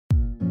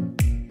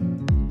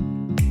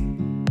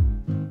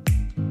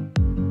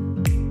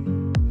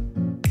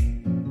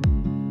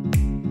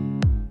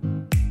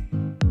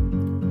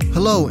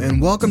Hello,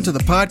 and welcome to the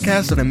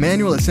podcast of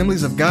Emmanuel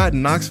Assemblies of God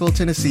in Knoxville,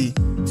 Tennessee.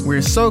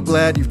 We're so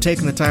glad you've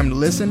taken the time to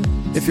listen.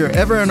 If you're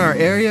ever in our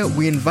area,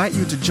 we invite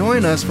you to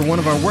join us for one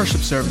of our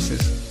worship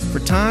services. For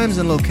times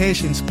and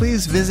locations,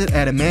 please visit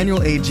at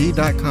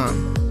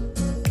emmanuelag.com.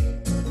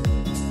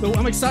 So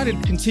I'm excited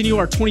to continue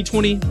our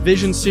 2020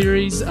 Vision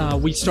Series.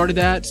 We started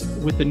that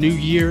with the new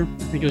year.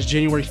 I think it was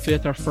January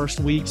 5th, our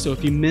first week. So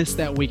if you missed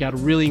that week, I'd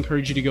really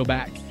encourage you to go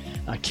back,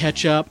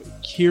 catch up,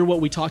 hear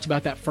what we talked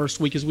about that first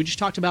week, as we just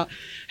talked about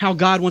how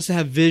God wants to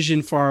have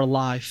vision for our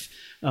life.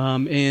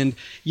 And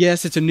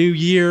yes, it's a new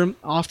year,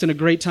 often a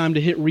great time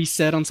to hit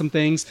reset on some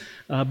things,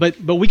 but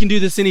we can do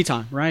this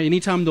anytime, right?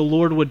 Anytime the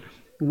Lord would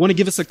want to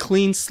give us a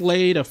clean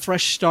slate, a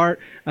fresh start.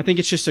 I think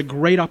it's just a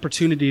great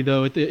opportunity,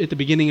 though, at the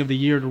beginning of the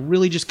year to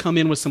really just come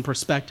in with some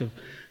perspective.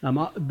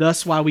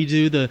 That's why we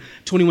do the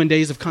 21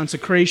 days of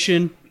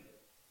consecration.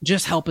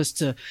 Just help us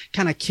to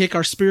kind of kick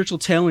our spiritual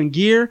tail in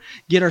gear,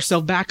 get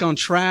ourselves back on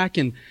track.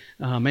 And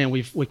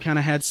we've kind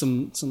of had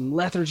some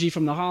lethargy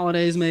from the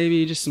holidays,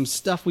 maybe just some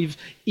stuff we've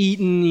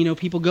eaten. You know,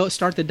 people go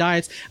start the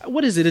diets.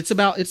 What is it? It's the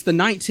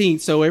 19th,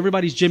 so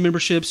everybody's gym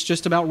memberships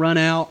just about run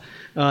out.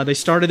 They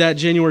started that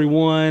January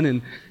 1,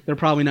 and they're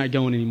probably not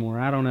going anymore.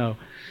 I don't know.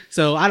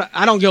 So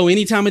I don't go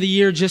any time of the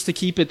year just to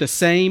keep it the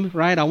same,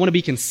 right? I want to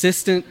be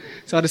consistent.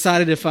 So I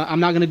decided if I'm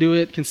not going to do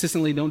it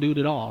consistently, don't do it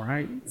at all,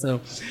 right?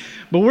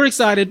 But we're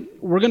excited.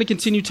 We're going to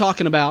continue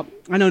talking about,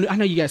 I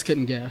know you guys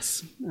couldn't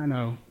guess. I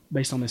know,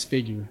 based on this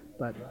figure,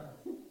 but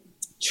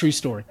true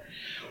story.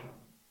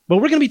 But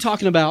we're going to be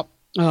talking about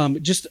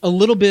just a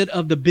little bit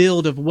of the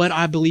build of what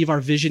I believe our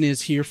vision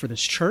is here for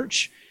this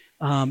church.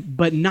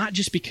 But not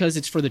just because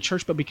it's for the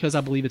church, but because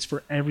I believe it's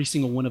for every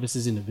single one of us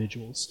as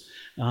individuals.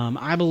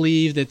 I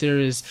believe that there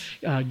is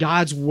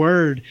God's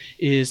word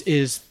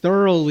is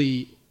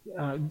thoroughly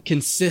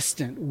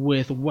consistent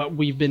with what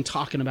we've been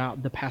talking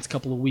about the past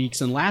couple of weeks.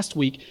 And last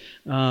week,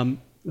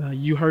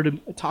 you heard him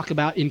talk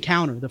about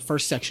encounter, the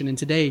first section, and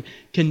today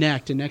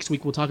connect, and next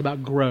week we'll talk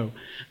about grow.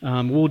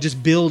 We'll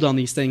just build on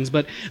these things.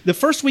 But the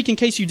first week, in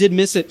case you did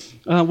miss it,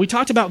 we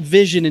talked about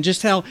vision and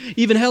just how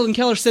even Helen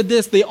Keller said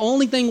this: the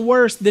only thing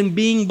worse than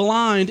being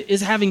blind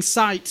is having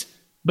sight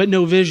but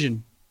no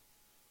vision.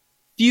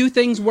 Few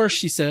things worse,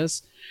 she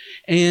says.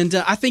 And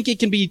I think it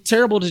can be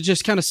terrible to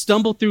just kind of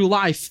stumble through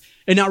life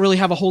and not really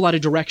have a whole lot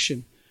of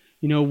direction.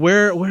 You know,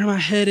 where am I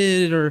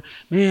headed? Or,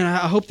 man,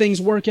 I hope things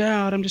work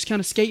out. I'm just kind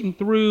of skating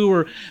through.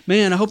 Or,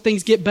 man, I hope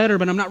things get better,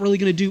 but I'm not really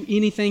going to do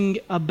anything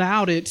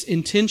about it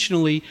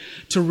intentionally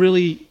to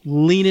really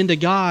lean into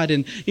God.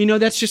 And, you know,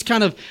 that's just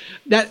kind of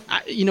that,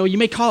 you know, you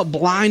may call it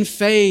blind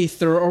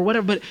faith or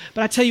whatever, but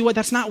I tell you what,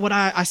 that's not what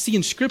I see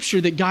in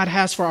Scripture that God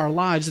has for our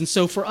lives. And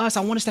so for us,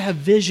 I want us to have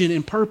vision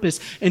and purpose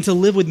and to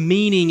live with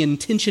meaning and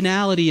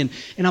intentionality.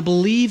 And I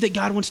believe that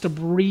God wants to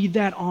breathe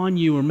that on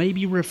you, or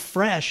maybe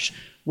refresh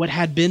what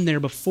had been there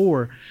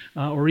before,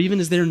 or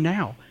even is there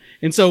now.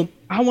 And so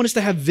I want us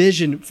to have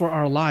vision for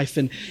our life.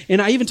 And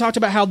I even talked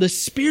about how the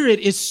Spirit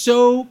is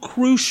so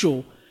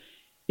crucial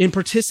in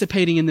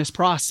participating in this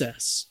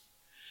process.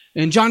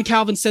 And John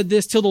Calvin said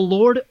this: till the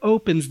Lord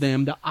opens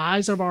them, the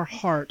eyes of our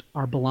heart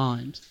are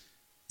blind.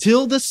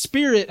 Till the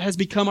Spirit has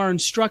become our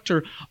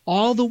instructor,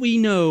 all that we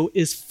know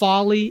is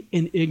folly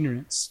and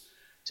ignorance.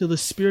 Till the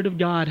Spirit of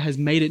God has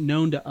made it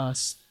known to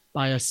us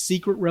by a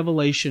secret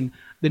revelation,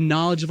 the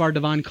knowledge of our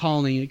divine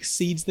calling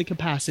exceeds the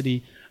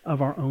capacity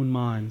of our own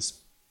minds.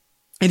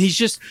 And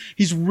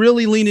he's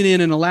really leaning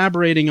in and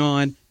elaborating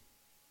on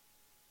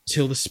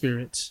till the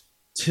Spirit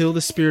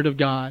of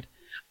God.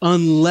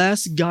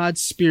 Unless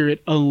God's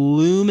Spirit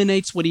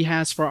illuminates what He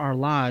has for our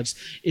lives,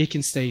 it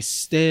can stay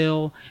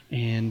stale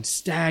and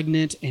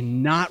stagnant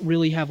and not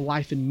really have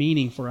life and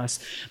meaning for us.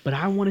 But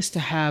I want us to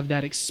have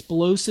that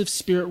explosive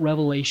Spirit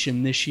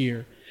revelation this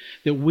year,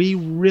 that we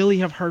really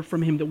have heard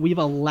from Him, that we've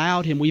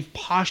allowed Him, we've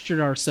postured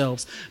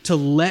ourselves to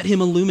let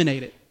Him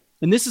illuminate it.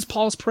 And this is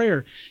Paul's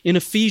prayer in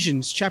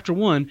Ephesians chapter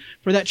 1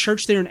 for that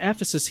church there in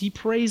Ephesus. He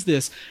prays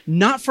this,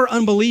 not for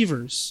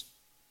unbelievers,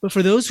 but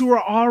for those who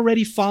are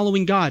already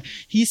following God.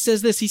 He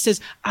says this, he says,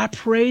 I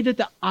pray that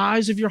the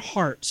eyes of your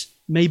heart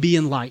may be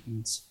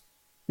enlightened,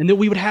 and that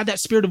we would have that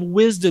spirit of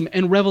wisdom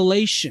and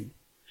revelation.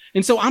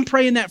 And so I'm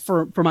praying that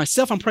for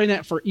myself. I'm praying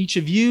that for each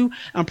of you.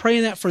 I'm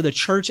praying that for the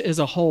church as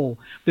a whole,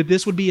 that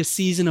this would be a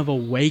season of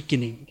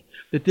awakening,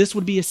 that this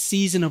would be a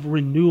season of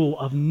renewal,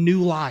 of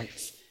new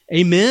life.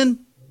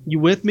 Amen? You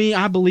with me?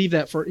 I believe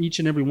that for each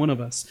and every one of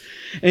us.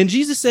 And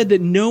Jesus said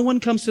that no one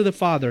comes to the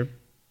Father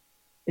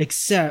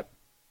except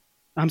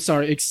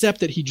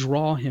that He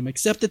draw him,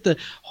 except that the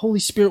Holy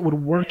Spirit would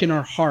work in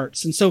our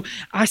hearts. And so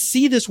I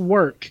see this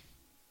work.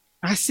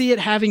 I see it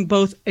having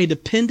both a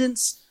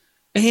dependence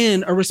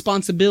and a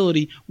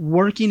responsibility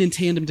working in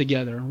tandem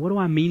together. And what do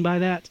I mean by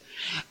that?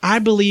 I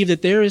believe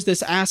that there is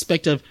this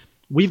aspect of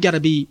we've got to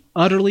be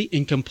utterly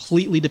and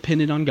completely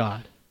dependent on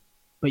God,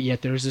 but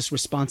yet there's this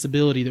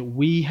responsibility that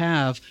we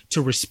have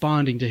to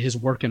responding to His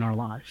work in our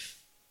life.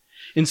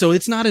 And so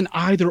it's not an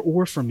either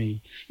or for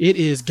me. It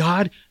is,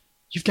 God,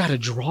 You've got to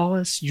draw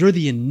us. You're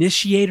the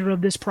initiator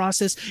of this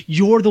process.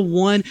 You're the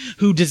one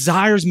who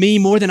desires me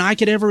more than I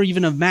could ever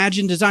even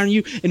imagine desiring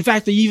you. In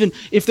fact, even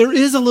if there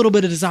is a little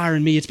bit of desire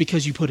in me, it's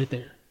because you put it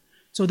there.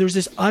 So there's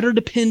this utter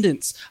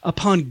dependence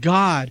upon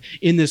God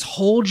in this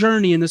whole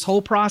journey, in this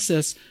whole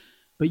process,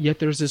 but yet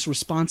there's this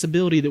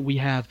responsibility that we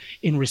have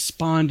in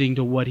responding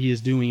to what He is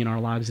doing in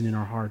our lives and in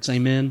our hearts.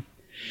 Amen?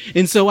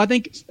 And so I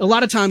think a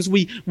lot of times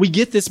we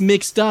get this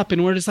mixed up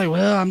and we're just like,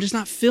 well, I'm just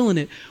not feeling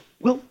it.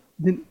 Well,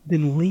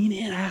 then lean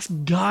in, ask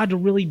God to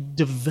really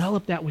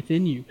develop that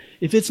within you.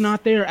 If it's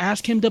not there,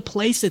 ask Him to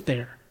place it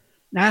there.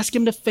 Ask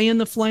Him to fan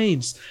the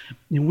flames.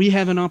 And we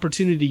have an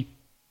opportunity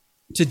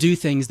to do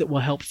things that will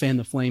help fan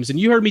the flames. And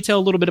you heard me tell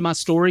a little bit of my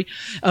story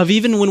of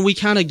even when we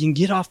kind of can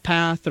get off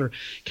path or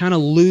kind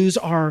of lose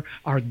our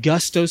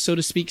gusto, so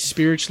to speak,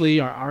 spiritually,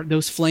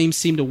 those flames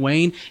seem to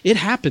wane. It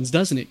happens,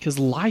 doesn't it? Because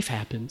life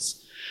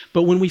happens.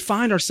 But when we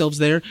find ourselves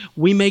there,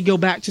 we may go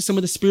back to some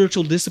of the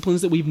spiritual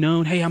disciplines that we've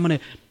known. Hey, I'm going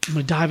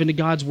to dive into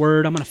God's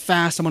word. I'm going to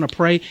fast. I'm going to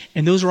pray.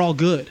 And those are all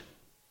good.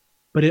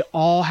 But it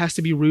all has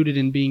to be rooted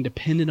in being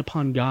dependent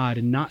upon God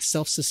and not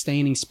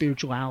self-sustaining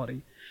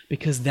spirituality,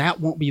 because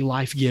that won't be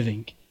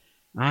life-giving.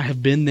 I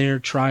have been there,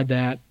 tried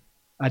that.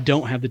 I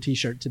don't have the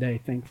t-shirt today,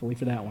 thankfully,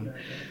 for that one.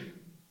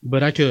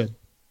 But I could.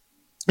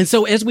 And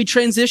so as we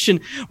transition,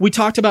 we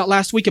talked about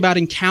last week about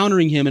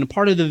encountering Him. And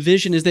part of the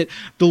vision is that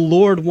the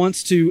Lord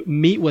wants to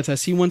meet with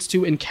us. He wants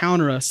to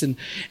encounter us. And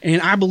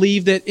I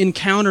believe that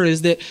encounter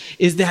is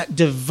that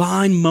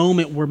divine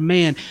moment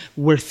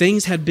where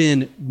things had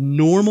been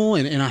normal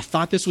and I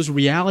thought this was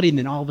reality. And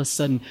then all of a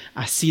sudden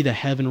I see the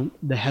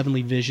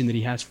heavenly vision that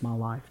He has for my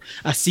life.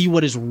 I see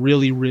what is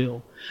really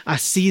real. I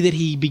see that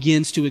He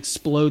begins to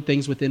explode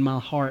things within my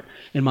heart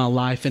and my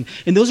life. And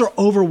those are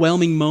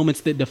overwhelming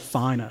moments that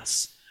define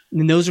us.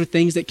 And those are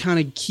things that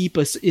kind of keep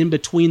us in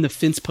between the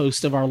fence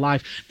posts of our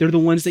life. They're the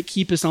ones that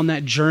keep us on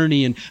that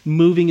journey and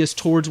moving us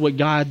towards what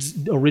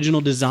God's original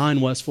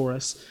design was for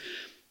us.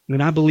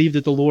 And I believe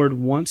that the Lord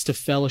wants to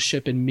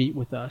fellowship and meet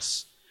with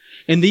us.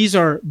 And these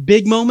are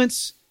big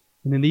moments,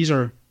 and then these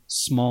are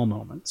small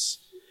moments.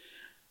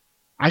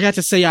 I got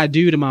to say I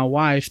do to my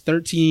wife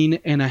 13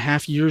 and a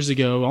half years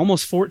ago,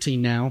 almost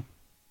 14 now.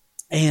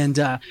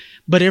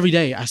 But every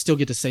day I still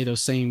get to say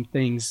those same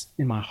things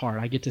in my heart.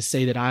 I get to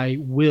say that I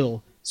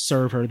will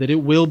serve her, that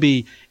it will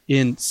be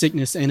in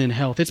sickness and in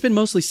health. It's been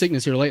mostly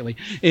sickness here lately,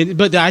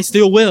 but I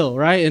still will,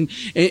 right?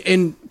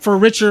 And for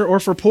richer or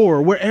for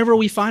poor, wherever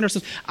we find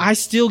ourselves, I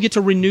still get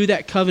to renew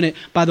that covenant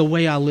by the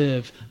way I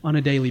live on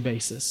a daily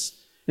basis.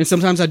 And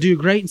sometimes I do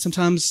great, and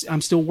sometimes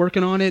I'm still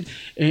working on it,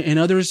 and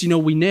others,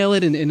 we nail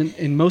it,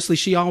 and mostly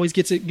she always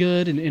gets it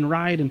good and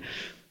right.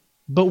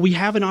 But we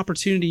have an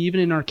opportunity, even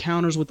in our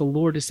encounters with the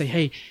Lord, to say,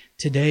 hey,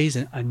 today's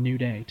a new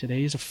day.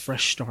 Today is a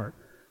fresh start.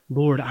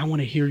 Lord, I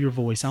want to hear your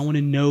voice. I want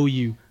to know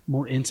you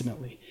more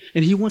intimately.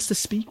 And He wants to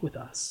speak with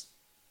us.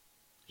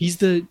 He's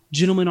the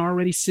gentleman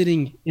already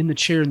sitting in the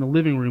chair in the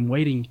living room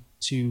waiting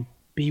to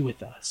be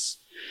with us.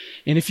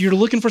 And if you're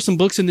looking for some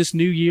books in this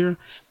new year,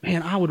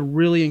 man, I would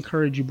really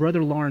encourage you.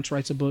 Brother Lawrence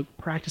writes a book,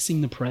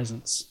 Practicing the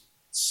Presence.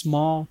 It's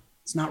small.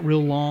 It's not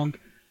real long.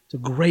 It's a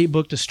great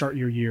book to start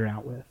your year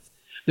out with.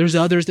 There's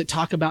others that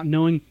talk about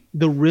knowing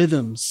the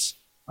rhythms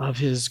of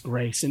His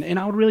grace. And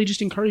I would really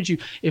just encourage you,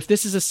 if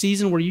this is a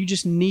season where you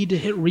just need to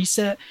hit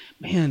reset,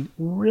 man,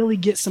 really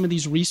get some of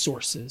these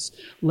resources.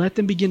 Let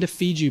them begin to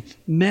feed you.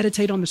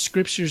 Meditate on the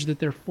scriptures that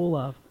they're full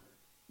of.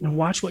 And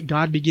watch what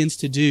God begins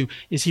to do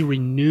as He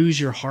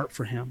renews your heart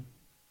for Him.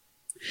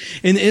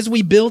 And as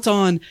we built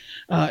on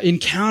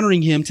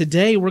encountering Him,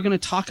 today we're going to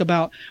talk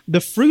about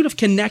the fruit of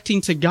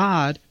connecting to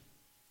God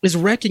is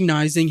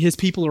recognizing His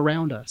people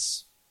around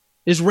us,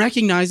 is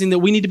recognizing that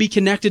we need to be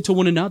connected to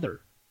one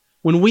another.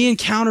 When we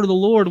encounter the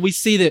Lord, we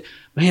see that,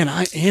 man,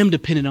 I am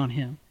dependent on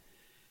Him.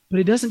 But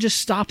it doesn't just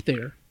stop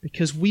there,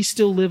 because we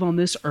still live on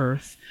this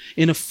earth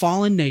in a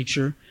fallen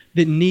nature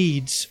that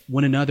needs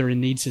one another and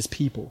needs His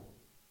people.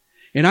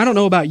 And I don't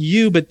know about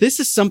you, but this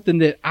is something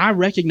that I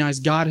recognize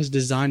God has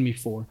designed me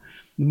for.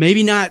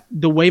 Maybe not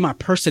the way my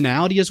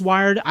personality is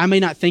wired. I may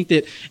not think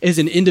that as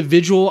an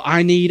individual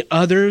I need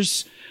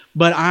others,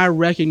 but I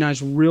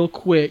recognize real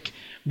quick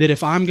that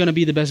if I'm going to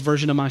be the best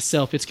version of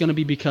myself, it's going to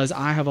be because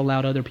I have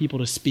allowed other people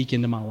to speak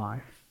into my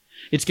life.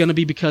 It's going to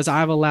be because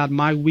I've allowed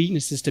my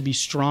weaknesses to be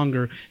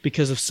stronger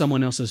because of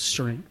someone else's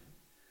strength.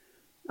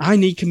 I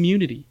need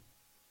community.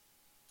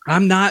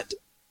 I'm not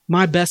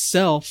my best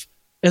self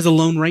as a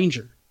lone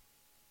ranger.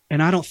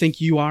 And I don't think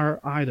you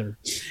are either.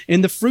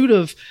 And the fruit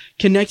of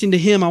connecting to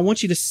Him, I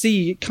want you to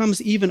see, it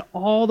comes even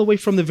all the way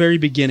from the very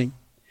beginning.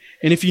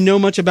 And if you know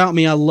much about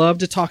me, I love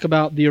to talk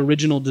about the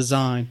original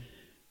design.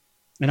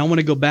 And I want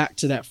to go back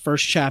to that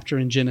first chapter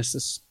in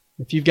Genesis.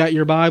 If you've got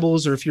your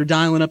Bibles or if you're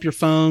dialing up your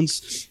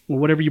phones or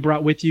whatever you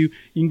brought with you,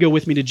 you can go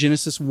with me to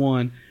Genesis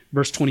 1,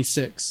 verse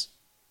 26.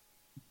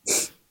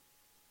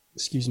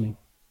 Excuse me.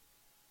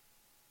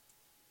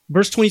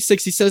 Verse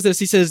 26, he says this.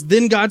 He says,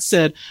 "Then God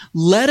said,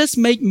 let us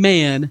make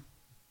man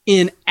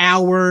in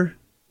our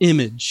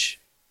image."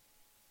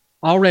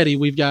 Already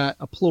we've got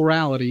a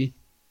plurality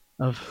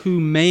of who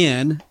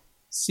man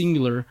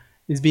singular,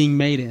 is being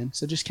made in.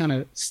 So just kind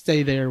of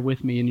stay there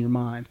with me in your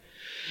mind.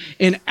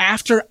 And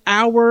after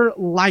our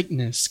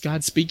likeness,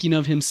 God speaking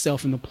of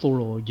himself in the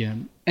plural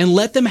again, and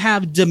let them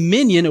have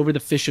dominion over the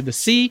fish of the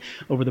sea,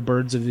 over the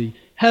birds of the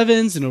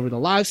heavens, and over the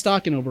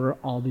livestock, and over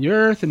all the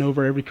earth, and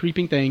over every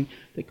creeping thing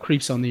that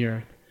creeps on the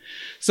earth.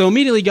 So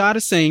immediately God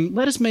is saying,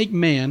 let us make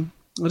mankind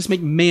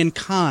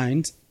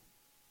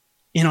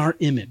in our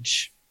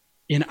image,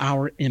 in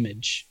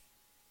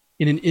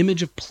an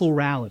image of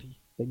plurality.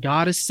 That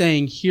God is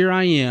saying, here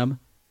I am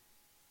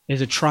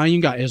as a triune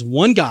God, as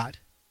one God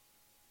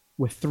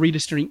with three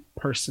distinct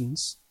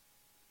persons.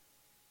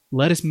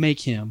 Let us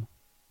make him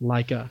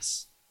like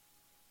us.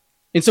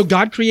 And so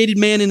God created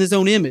man in his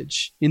own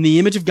image. In the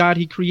image of God,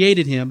 he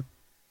created him.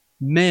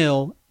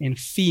 Male and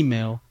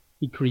female,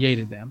 he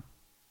created them.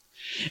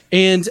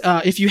 And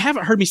if you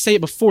haven't heard me say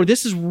it before,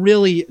 this is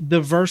really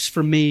the verse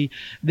for me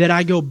that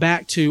I go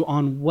back to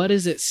on what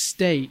is at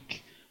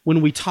stake when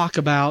we talk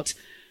about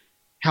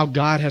how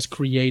God has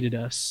created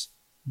us,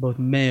 both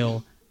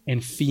male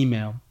and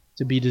female,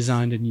 to be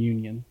designed in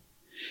union.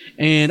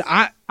 And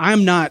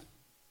I'm not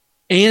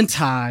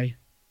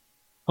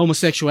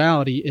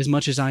anti-homosexuality as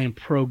much as I am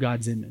pro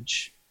God's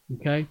image.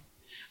 Okay?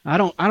 I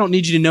don't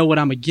need you to know what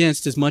I'm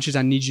against as much as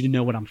I need you to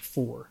know what I'm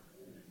for.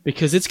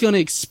 Because it's going to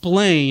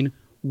explain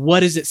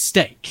what is at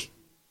stake.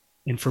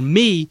 And for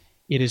me,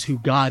 it is who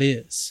God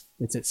is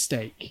that's at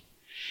stake.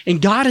 And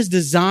God has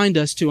designed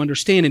us to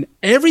understand, and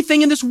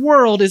everything in this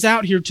world is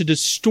out here to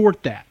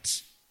distort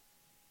that.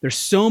 There's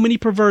so many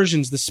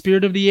perversions, the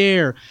spirit of the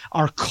air,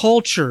 our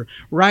culture.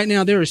 Right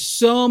now, there are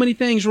so many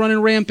things running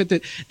rampant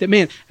that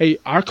man, hey,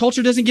 our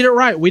culture doesn't get it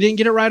right. We didn't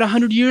get it right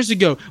 100 years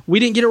ago. We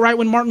didn't get it right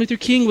when Martin Luther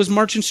King was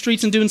marching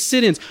streets and doing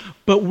sit-ins.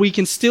 But we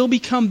can still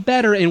become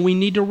better, and we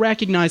need to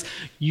recognize,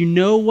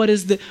 what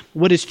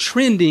is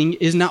trending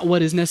is not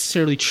what is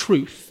necessarily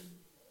truth.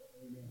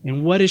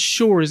 And what is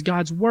sure is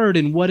God's word,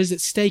 and what is at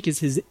stake is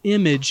his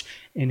image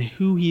and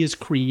who he has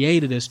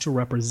created us to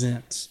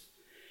represent.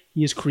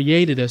 He has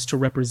created us to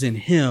represent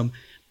him,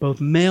 both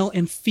male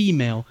and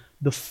female,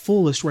 the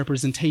fullest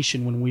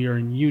representation when we are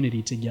in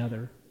unity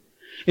together.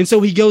 And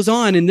so he goes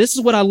on, and this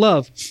is what I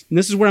love, and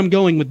this is where I'm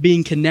going with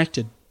being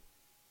connected.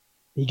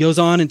 He goes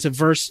on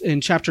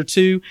in chapter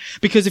 2,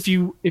 because if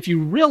you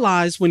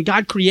realize when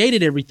God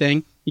created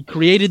everything, he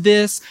created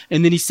this,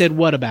 and then he said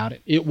what about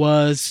it? It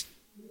was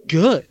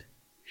good.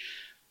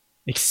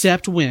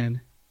 Except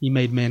when he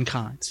made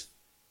mankind.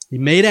 He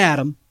made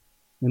Adam,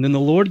 and then the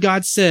Lord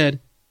God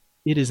said,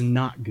 it is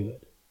not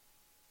good.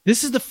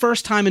 This is the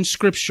first time in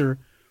Scripture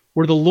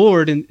where the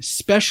Lord, and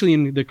especially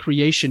in the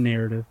creation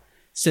narrative,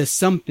 says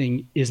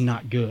something is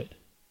not good.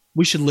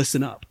 We should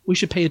listen up. We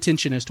should pay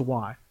attention as to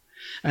why.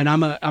 And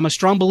I'm a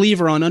strong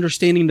believer on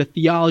understanding the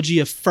theology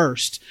of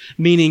first,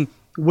 meaning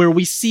where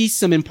we see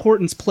some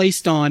importance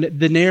placed on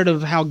the narrative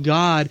of how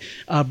God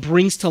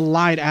brings to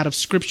light out of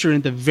Scripture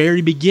in the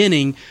very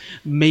beginning,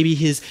 maybe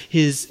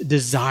his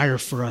desire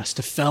for us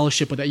to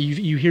fellowship with that.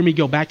 You hear me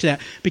go back to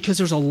that because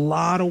there's a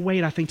lot of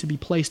weight, I think, to be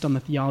placed on the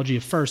theology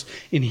of first.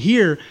 And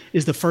here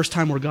is the first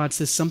time where God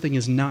says something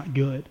is not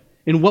good.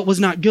 And what was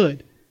not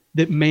good?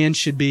 That man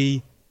should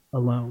be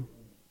alone.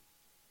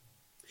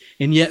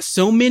 And yet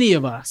so many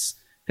of us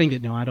think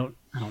that, no, I don't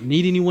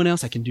need anyone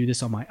else. I can do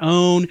this on my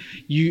own.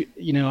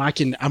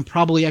 I'm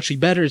probably actually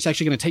better. It's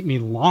actually going to take me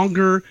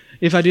longer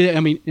if I do that.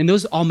 And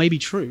those all may be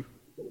true.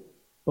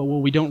 But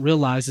what we don't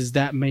realize is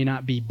that may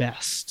not be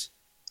best.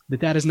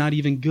 That is not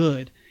even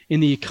good in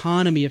the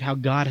economy of how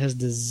God has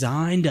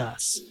designed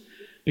us,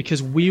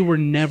 because we were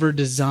never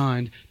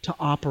designed to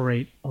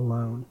operate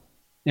alone.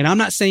 And I'm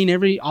not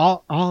saying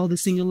all the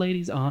single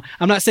ladies, I'm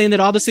not saying that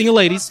all the single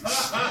ladies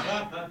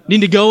need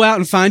to go out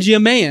and find you a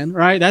man,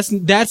 right?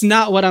 That's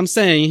not what I'm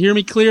saying. Hear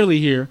me clearly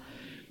here.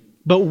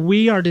 But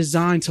we are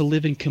designed to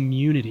live in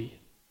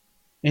community,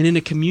 and in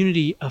a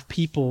community of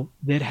people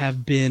that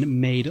have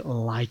been made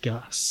like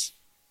us.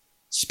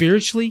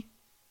 Spiritually,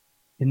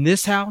 in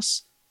this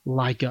house,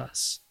 like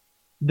us.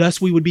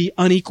 Thus, we would be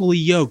unequally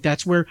yoked.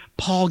 That's where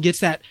Paul gets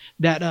that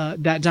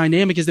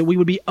dynamic, is that we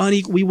would be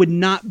unequal. We would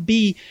not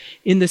be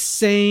in the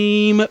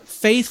same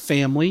faith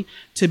family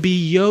to be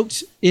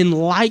yoked in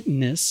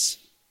likeness,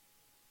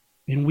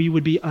 and we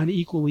would be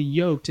unequally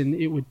yoked, and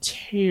it would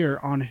tear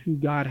on who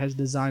God has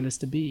designed us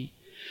to be.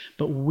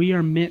 But we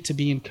are meant to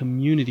be in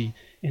community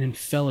and in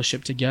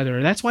fellowship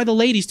together. That's why the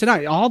ladies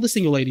tonight, all the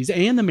single ladies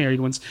and the married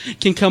ones,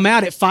 can come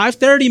out at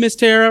 5:30, Miss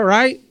Tara,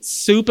 right?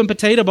 Soup and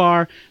potato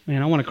bar.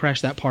 Man, I want to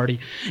crash that party.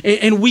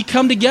 And we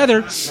come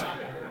together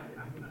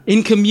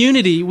in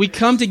community. We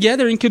come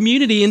together in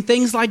community and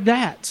things like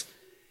that,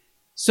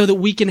 so that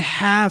we can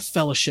have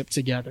fellowship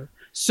together,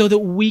 so that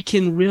we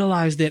can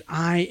realize that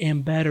I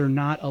am better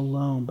not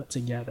alone, but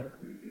together.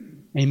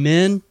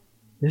 Amen?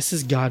 This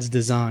is God's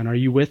design. Are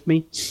you with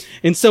me?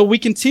 And so we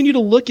continue to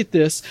look at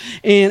this,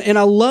 and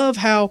I love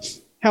how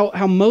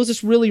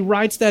Moses really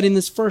writes that in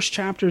this first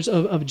chapters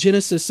of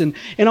Genesis. And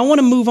I want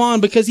to move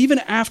on, because even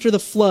after the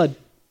flood,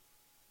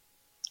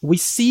 we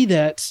see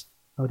that...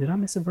 Oh, did I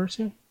miss a verse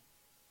here?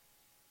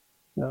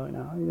 Oh,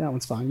 no, that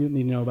one's fine. You don't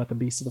need to know about the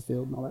beasts of the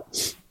field and all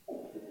that.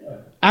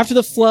 After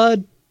the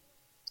flood,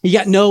 you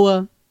got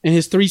Noah and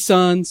his 3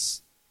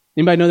 sons.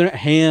 Anybody know their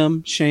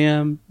Ham,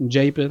 Shem, and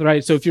Japheth,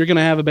 right? So if you're going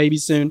to have a baby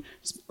soon,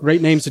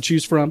 great names to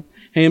choose from.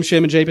 Ham,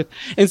 Shem, and Japheth.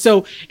 And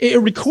so it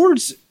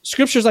records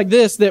scriptures like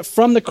this, that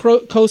from the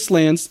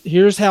coastlands,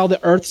 here's how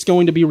the earth's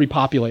going to be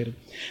repopulated.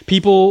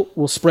 People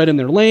will spread in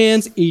their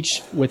lands,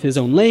 each with his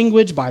own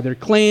language, by their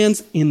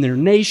clans, in their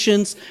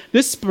nations.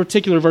 This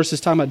particular verse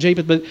is talking about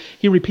Japheth, but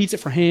he repeats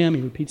it for Ham,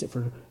 he repeats it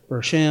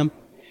for Shem,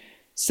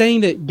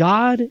 saying that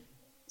God,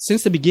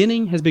 since the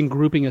beginning, has been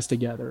grouping us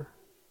together.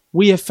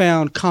 We have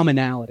found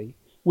commonality.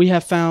 We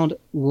have found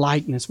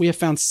likeness. We have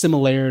found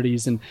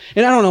similarities. And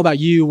I don't know about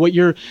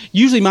you,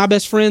 usually my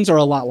best friends are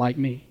a lot like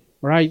me,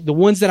 right? The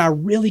ones that I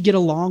really get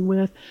along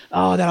with,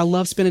 that I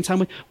love spending time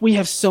with, we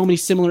have so many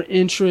similar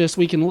interests.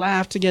 We can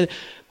laugh together.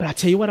 But I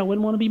tell you what, I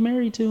wouldn't want to be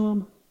married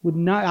to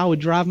them. I would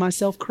drive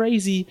myself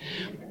crazy.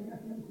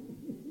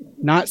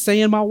 Not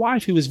saying my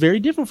wife, who is very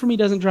different from me,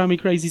 doesn't drive me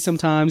crazy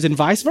sometimes, and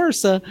vice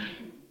versa.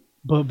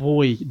 But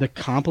boy, the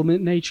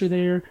complement nature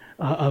there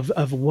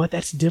of what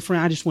that's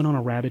different. I just went on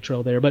a rabbit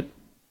trail there. But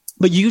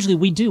usually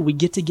we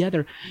get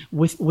together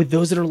with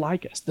those that are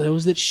like us,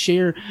 those that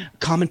share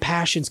common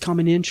passions,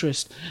 common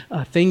interests,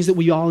 things that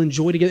we all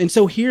enjoy together. And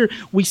so here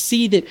we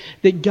see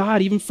that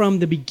God, even from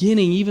the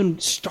beginning, even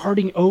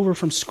starting over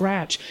from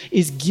scratch,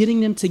 is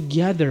getting them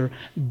together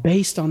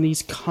based on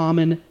these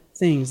common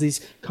things,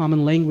 these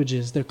common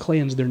languages, their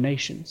clans, their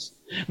nations.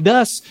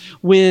 Thus,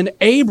 when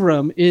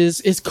Abram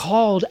is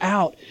called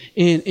out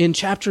in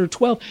chapter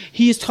 12,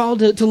 he is called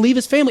to leave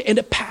his family and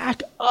to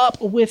pack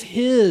up with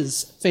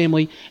his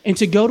family and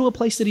to go to a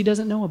place that he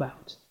doesn't know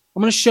about.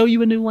 I'm going to show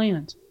you a new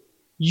land.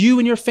 You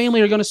and your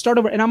family are going to start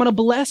over, and I'm going to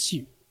bless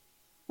you.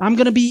 I'm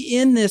going to be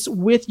in this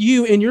with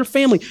you and your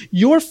family.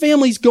 Your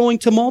family's going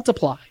to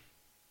multiply.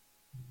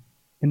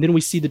 And then we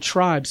see the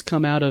tribes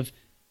come out of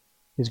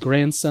his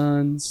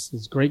grandsons,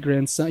 his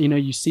great-grandson.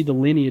 You see the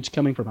lineage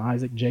coming from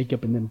Isaac,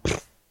 Jacob, and then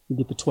you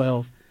get the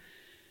 12.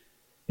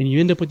 And you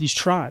end up with these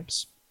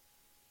tribes.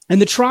 And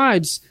the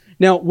tribes,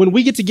 now, when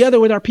we get together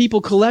with our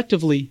people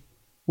collectively,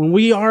 when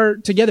we are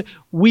together,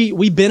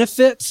 we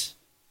benefit,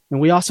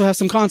 and we also have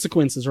some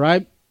consequences,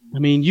 right? I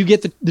mean, you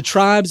get the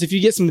tribes, if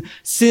you get some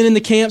sin in the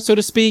camp, so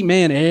to speak,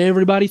 man,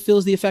 everybody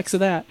feels the effects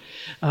of that.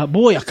 A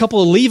couple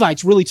of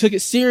Levites really took it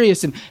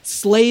serious and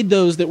slayed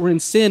those that were in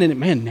sin. And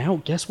man, now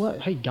guess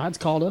what? Hey, God's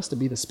called us to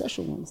be the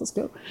special ones. Let's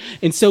go.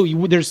 And so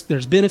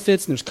there's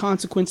benefits and there's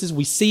consequences.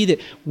 We see that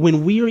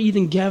when we are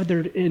even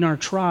gathered in our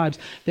tribes,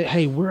 that,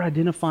 hey, we're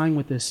identifying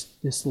with this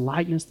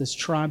likeness, this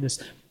tribe, this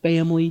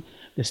family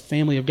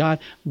of God.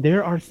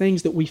 There are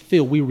things that we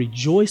feel. We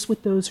rejoice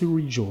with those who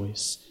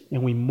rejoice,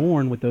 and we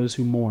mourn with those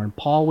who mourn.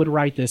 Paul would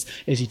write this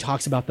as he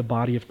talks about the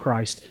body of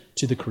Christ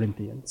to the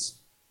Corinthians.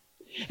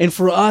 And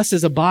for us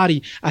as a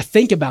body, I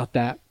think about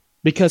that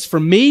because for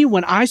me,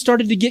 when I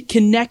started to get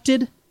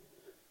connected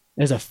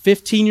as a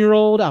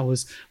 15-year-old, I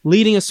was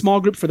leading a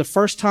small group for the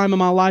first time in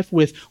my life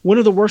with one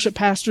of the worship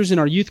pastors in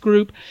our youth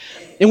group.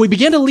 And we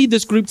began to lead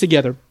this group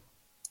together.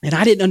 And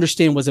I didn't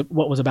understand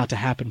what was about to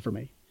happen for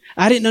me.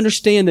 I didn't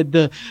understand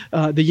that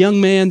the young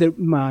man that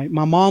my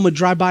mom would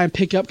drive by and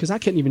pick up, because I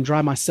couldn't even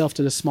drive myself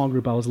to this small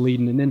group I was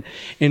leading.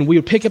 And we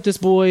would pick up this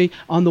boy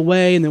on the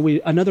way, and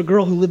then another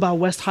girl who lived by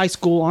West High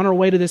School on our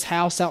way to this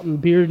house out in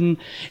Bearden,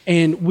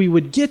 and we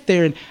would get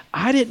there, and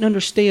I didn't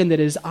understand that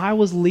as I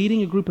was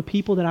leading a group of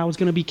people that I was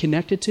going to be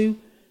connected to,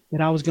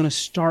 that I was going to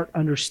start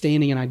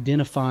understanding and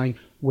identifying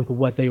with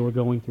what they were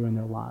going through in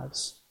their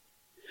lives.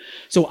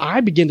 So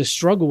I began to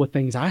struggle with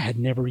things I had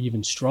never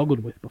even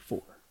struggled with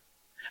before.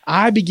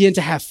 I began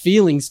to have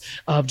feelings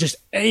of just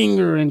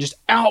anger and just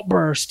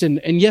outburst.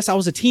 And yes, I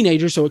was a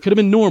teenager, so it could have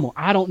been normal.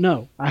 I don't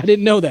know. I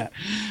didn't know that.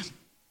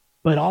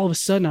 But all of a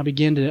sudden, I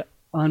began to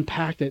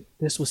unpack that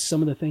this was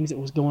some of the things that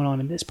was going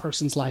on in this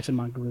person's life in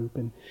my group.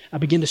 And I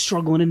began to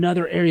struggle in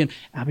another area. And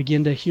I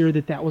began to hear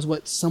that was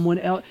what someone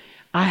else...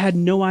 I had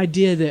no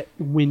idea that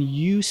when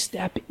you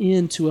step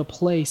into a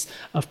place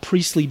of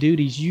priestly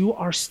duties, you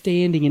are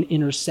standing in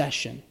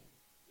intercession,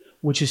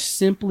 which is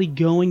simply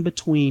going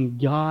between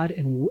God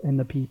and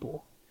the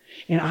people.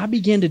 And I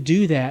began to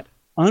do that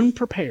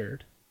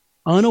unprepared,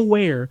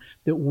 unaware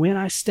that when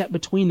I stepped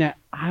between that,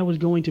 I was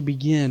going to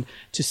begin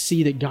to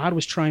see that God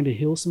was trying to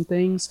heal some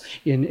things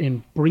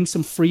and bring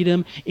some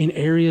freedom in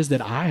areas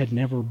that I had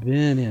never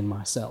been in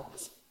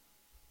myself.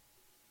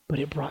 But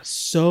it brought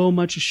so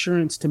much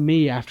assurance to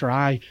me after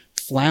I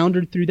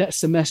floundered through that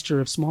semester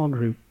of small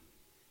group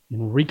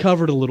and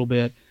recovered a little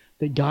bit,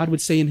 that God would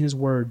say in His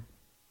Word,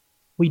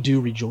 we do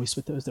rejoice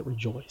with those that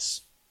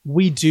rejoice.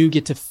 We do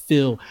get to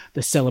feel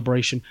the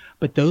celebration.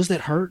 But those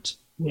that hurt,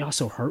 we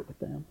also hurt with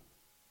them.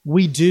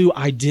 We do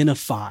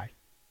identify,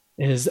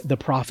 as the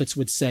prophets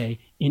would say,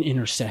 in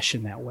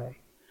intercession that way.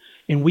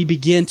 And we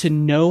begin to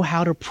know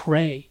how to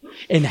pray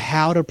and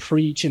how to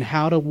preach and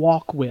how to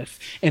walk with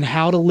and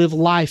how to live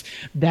life.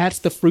 That's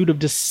the fruit of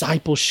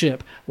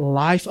discipleship,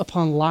 life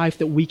upon life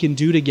that we can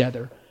do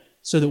together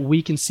so that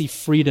we can see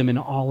freedom in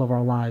all of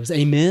our lives.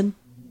 Amen?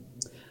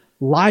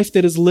 life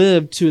that is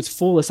lived to its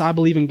fullest, I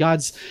believe in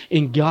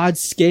God's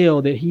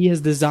scale that he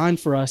has designed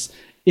for us,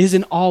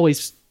 isn't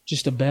always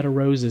just a bed of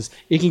roses.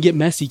 It can get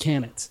messy,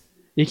 can it?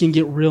 It can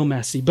get real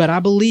messy. But I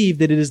believe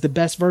that it is the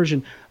best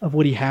version of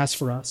what he has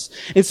for us.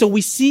 And so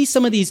we see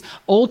some of these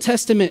Old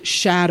Testament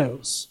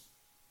shadows,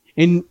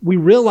 and we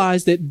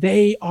realize that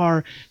they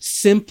are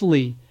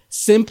simply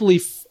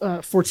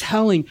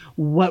foretelling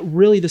what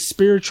really the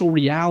spiritual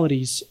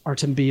realities are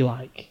to be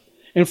like.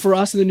 And for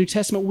us in the New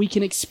Testament, we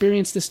can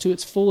experience this to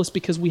its fullest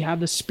because we have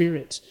the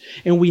Spirit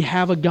and we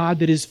have a God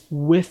that is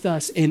with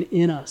us and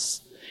in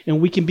us.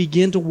 And we can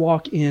begin to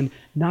walk in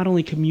not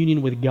only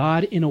communion with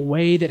God in a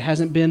way that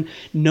hasn't been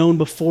known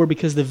before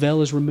because the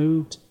veil is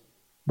removed,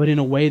 but in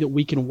a way that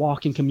we can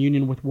walk in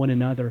communion with one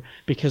another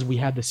because we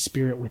have the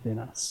Spirit within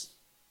us.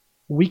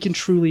 We can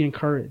truly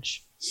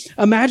encourage.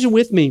 Imagine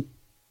with me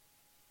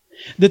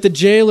that the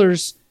jailer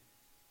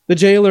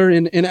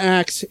in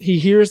Acts, he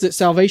hears that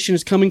salvation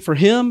is coming for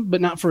him,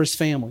 but not for his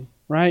family,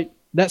 right?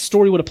 That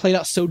story would have played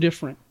out so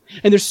different.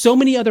 And there's so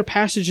many other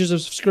passages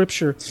of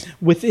Scripture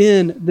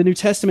within the New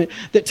Testament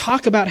that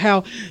talk about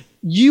how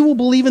you will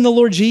believe in the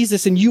Lord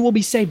Jesus and you will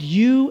be saved,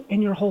 you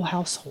and your whole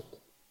household.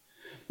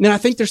 Now, I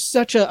think there's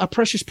such a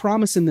precious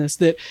promise in this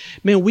that,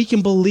 man, we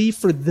can believe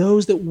for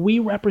those that we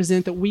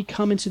represent, that we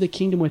come into the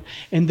kingdom with,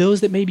 and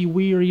those that maybe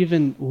we are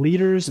even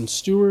leaders and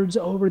stewards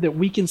over, that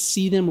we can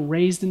see them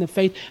raised in the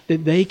faith,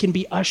 that they can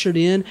be ushered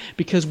in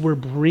because we're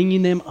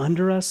bringing them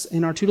under us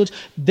in our tutelage.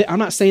 I'm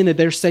not saying that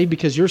they're saved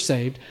because you're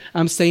saved.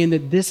 I'm saying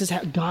that this is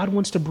how God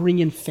wants to bring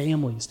in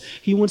families.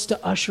 He wants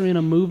to usher in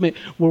a movement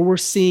where we're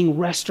seeing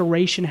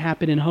restoration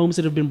happen in homes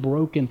that have been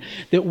broken,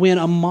 that when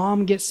a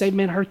mom gets saved,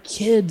 man, her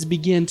kids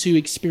begin to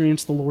experience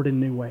the Lord in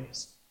new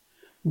ways.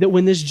 That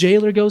when this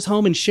jailer goes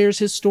home and shares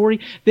his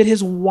story, that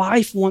his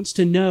wife wants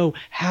to know,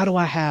 how do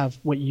I have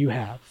what you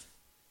have?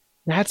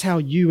 That's how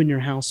you and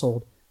your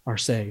household are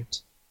saved.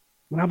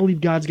 And I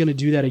believe God's going to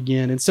do that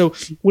again. And so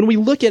when we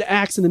look at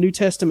Acts in the New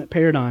Testament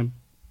paradigm,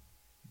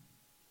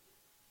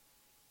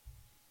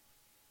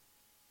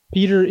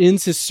 Peter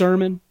ends his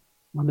sermon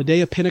on the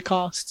day of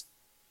Pentecost.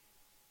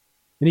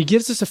 And he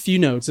gives us a few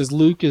notes as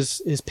Luke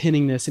is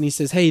penning this. And he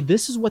says, hey,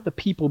 this is what the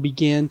people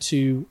began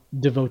to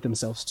devote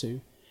themselves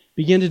to.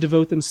 Began to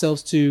devote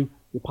themselves to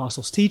the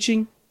apostles'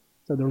 teaching.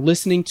 So they're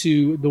listening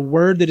to the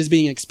word that is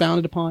being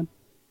expounded upon.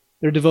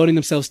 They're devoting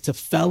themselves to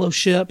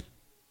fellowship.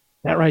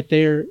 That right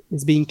there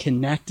is being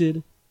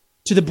connected.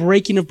 To the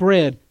breaking of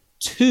bread.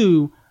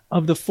 2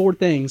 of the 4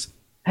 things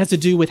has to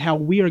do with how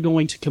we are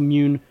going to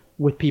commune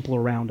with people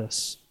around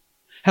us.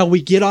 How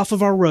we get off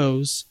of our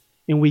rows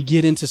and we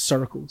get into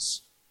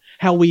circles.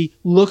 How we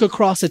look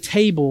across a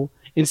table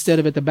instead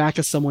of at the back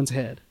of someone's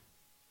head.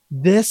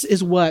 This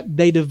is what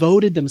they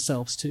devoted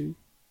themselves to.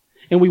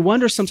 And we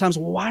wonder sometimes,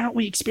 well, why aren't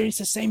we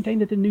experiencing the same thing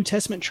that the New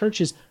Testament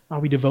church is?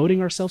 Are we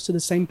devoting ourselves to the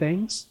same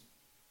things?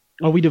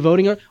 Are we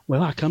devoting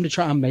I come to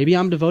try, maybe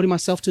I'm devoting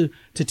myself to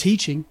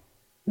teaching.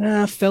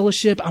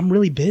 Fellowship, I'm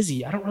really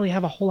busy. I don't really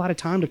have a whole lot of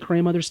time to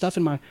cram other stuff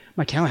in my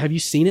calendar. Have you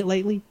seen it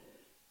lately?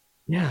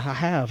 Yeah, I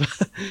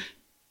have.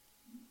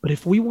 But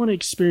if we want to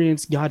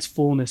experience God's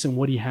fullness and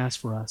what he has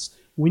for us,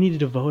 we need to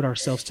devote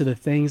ourselves to the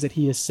things that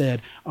he has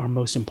said are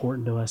most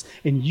important to us.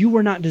 And you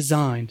were not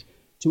designed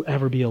to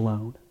ever be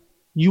alone.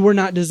 You were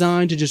not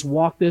designed to just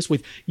walk this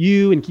with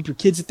you and keep your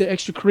kids at their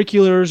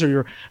extracurriculars or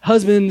your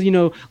husband,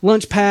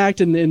 lunch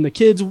packed and the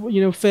kids,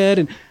 fed.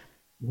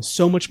 And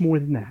so much more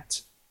than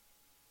that.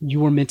 You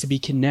were meant to be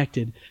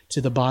connected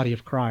to the body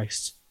of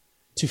Christ,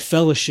 to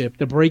fellowship,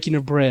 the breaking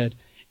of bread,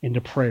 and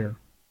to prayer.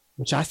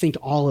 Which I think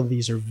all of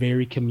these are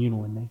very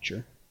communal in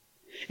nature.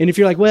 And if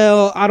you're like,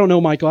 well, I don't know,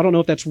 Michael, I don't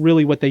know if that's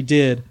really what they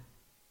did.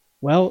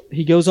 Well,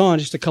 he goes on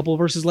just a couple of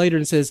verses later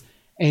and says,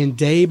 and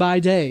day by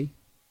day,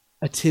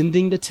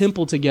 attending the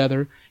temple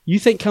together. You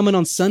think coming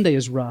on Sunday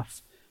is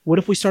rough. What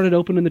if we started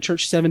opening the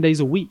church 7 days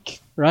a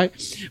week, right?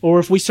 Or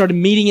if we started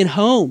meeting in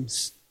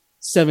homes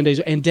 7 days,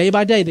 and day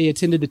by day they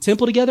attended the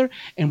temple together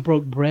and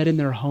broke bread in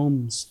their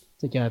homes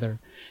together.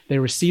 They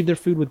received their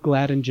food with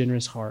glad and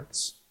generous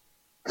hearts.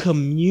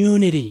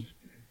 Community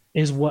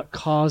is what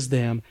caused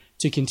them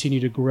to continue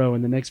to grow.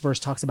 And the next verse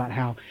talks about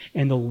how,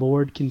 and the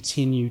Lord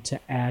continued to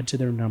add to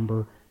their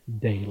number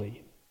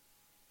daily.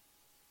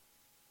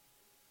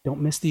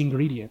 Don't miss the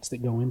ingredients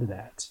that go into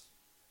that.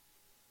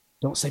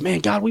 Don't say, man,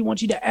 God, we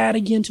want you to add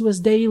again to us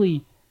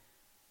daily.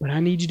 But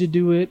I need you to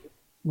do it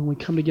when we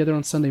come together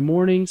on Sunday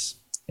mornings,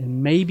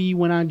 and maybe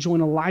when I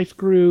join a life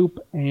group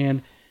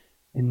and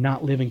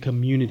not live in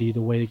community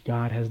the way that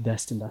God has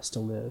destined us to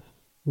live.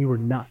 We were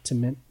not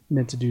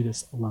meant to do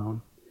this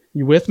alone.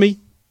 You with me?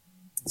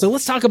 So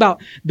let's talk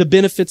about the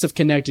benefits of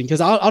connecting,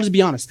 because I'll just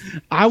be honest.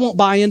 I won't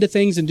buy into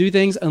things and do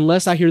things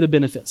unless I hear the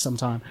benefits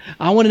sometime.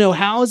 I want to know,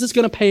 how is this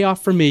going to pay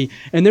off for me?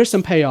 And there's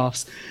some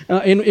payoffs.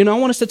 And I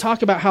want us to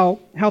talk about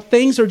how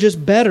things are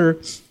just better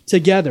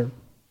together.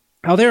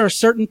 How there are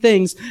certain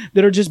things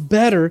that are just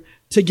better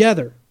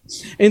together.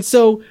 And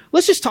so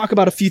let's just talk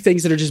about a few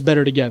things that are just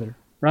better together,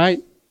 right?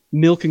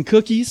 Milk and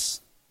cookies,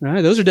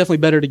 right? Those are definitely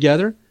better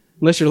together.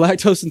 Unless you're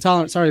lactose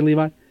intolerant. Sorry,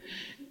 Levi.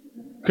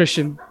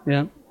 Christian,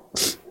 yeah.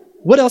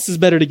 What else is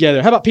better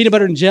together? How about peanut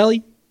butter and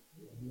jelly?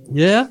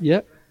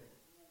 Yeah.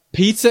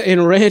 Pizza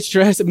and ranch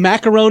dressing,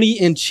 macaroni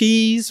and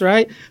cheese,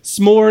 right?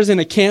 S'mores and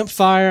a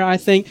campfire, I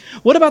think.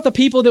 What about the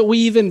people that we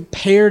even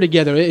pair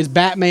together? It's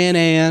Batman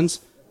and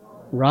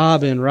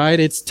Robin, right?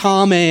 It's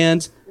Tom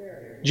and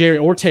Jerry,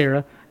 or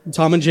Tara.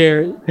 Tom and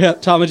Jerry.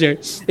 Yep, Tom and Jerry.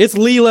 It's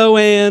Lilo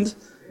and,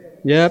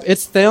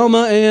 it's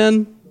Thelma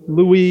and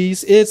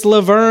Louise. It's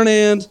Laverne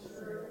and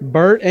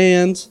Bert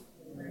and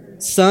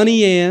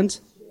Sonny and,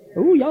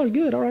 y'all are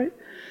good, all right.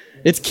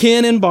 It's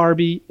Ken and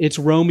Barbie. It's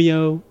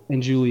Romeo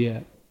and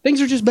Juliet. Things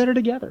are just better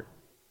together.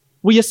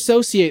 We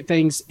associate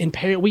things in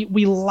pair.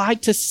 We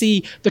like to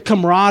see the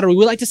camaraderie.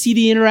 We like to see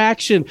the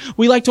interaction.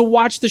 We like to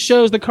watch the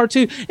shows, the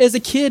cartoon. As a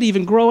kid,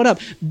 even growing up,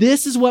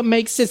 this is what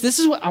makes sense. This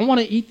is what I want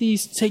to eat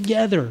these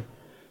together.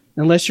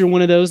 Unless you're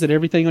one of those that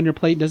everything on your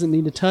plate doesn't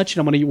need to touch,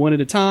 and I'm going to eat one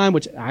at a time,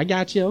 which I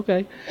got you,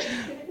 okay.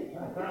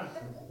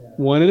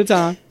 One at a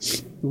time.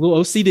 A little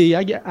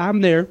OCD,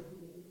 I'm there.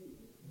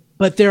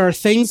 But there are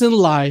things in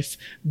life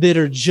that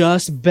are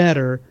just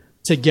better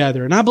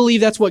together. And I believe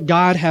that's what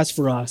God has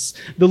for us.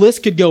 The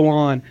list could go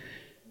on.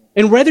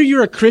 And whether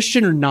you're a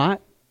Christian or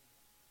not,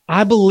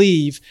 I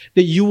believe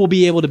that you will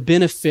be able to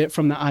benefit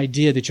from the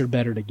idea that you're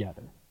better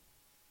together.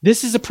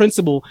 This is a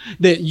principle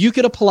that you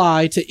could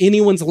apply to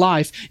anyone's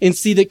life and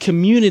see that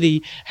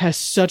community has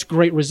such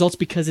great results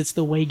because it's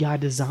the way God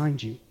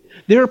designed you.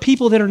 There are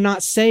people that are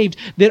not saved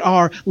that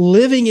are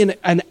living in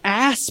an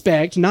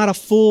aspect, not a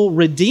full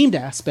redeemed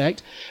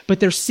aspect, but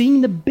they're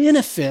seeing the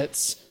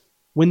benefits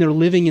when they're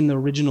living in the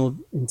original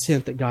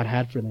intent that God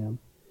had for them.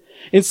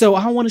 And so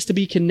I want us to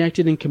be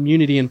connected in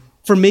community. And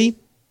for me,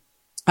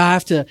 I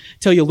have to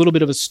tell you a little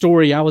bit of a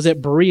story. I was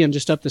at Berean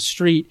just up the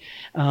street,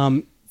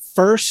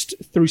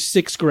 1st through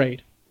 6th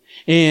grade.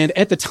 And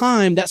at the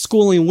time, that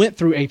school only went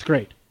through 8th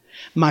grade.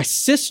 My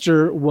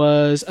sister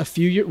was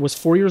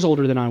 4 years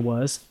older than I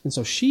was, and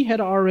so she had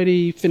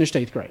already finished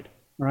 8th grade.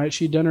 Right?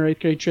 She'd done her 8th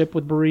grade trip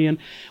with Berean,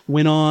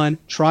 went on,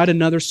 tried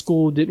another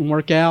school, didn't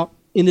work out,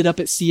 ended up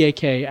at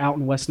CAK out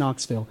in West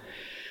Knoxville.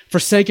 For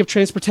sake of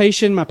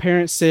transportation, my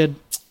parents said,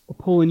 we're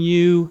pulling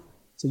you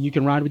so you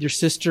can ride with your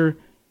sister.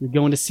 You're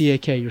going to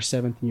CAK your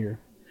 7th year.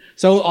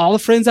 So all the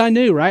friends I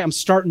knew, right? I'm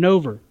starting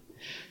over.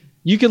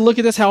 You can look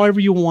at this however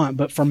you want,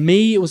 but for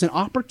me, it was an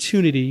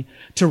opportunity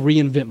to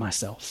reinvent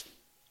myself.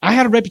 I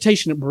had a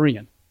reputation at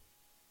Berean.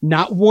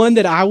 Not one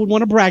that I would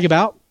want to brag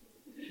about.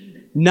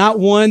 Not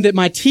one that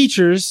my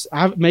teachers,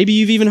 maybe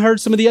you've even heard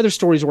some of the other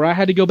stories where I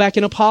had to go back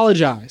and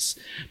apologize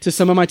to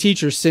some of my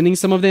teachers, sending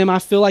some of them, I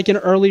feel like, in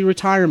early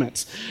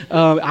retirements.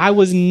 I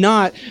was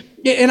not,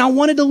 and I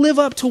wanted to live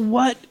up to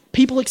what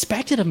people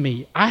expected of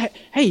me.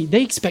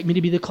 They expect me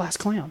to be the class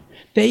clown.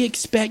 They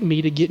expect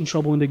me to get in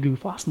trouble and to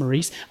goof off,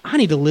 Maurice. I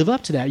need to live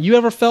up to that. You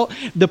ever felt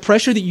the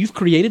pressure that you've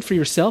created for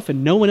yourself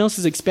and no one else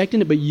is expecting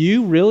it but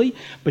you, really?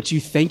 But you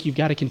think you've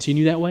got to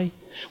continue that way?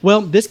 Well,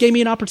 this gave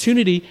me an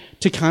opportunity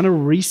to kind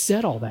of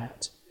reset all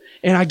that.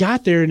 And I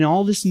got there in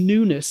all this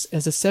newness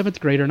as a 7th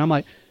grader, and I'm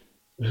like,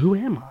 who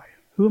am I?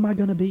 Who am I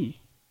going to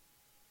be?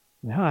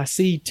 Now I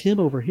see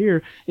Tim over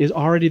here is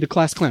already the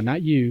class clown.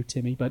 Not you,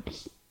 Timmy, but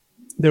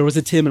there was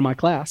a Tim in my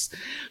class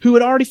who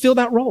had already filled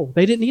that role.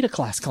 They didn't need a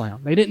class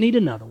clown. They didn't need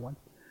another one.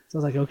 So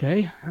I was like,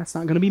 okay, that's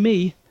not going to be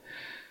me.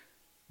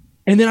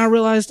 And then I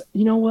realized,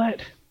 you know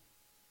what?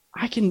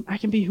 I can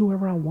be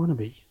whoever I want to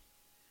be.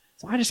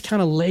 So I just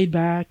kind of laid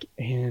back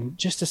and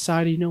just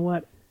decided, you know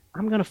what?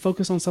 I'm going to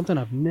focus on something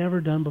I've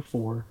never done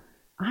before.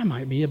 I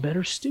might be a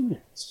better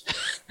student.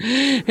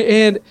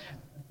 And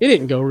it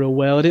didn't go real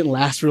well. It didn't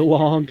last real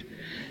long.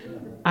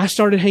 I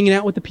started hanging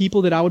out with the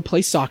people that I would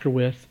play soccer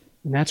with.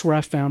 And that's where I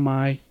found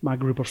my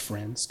group of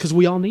friends, because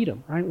we all need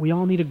them, right? We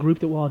all need a group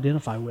that we'll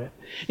identify with.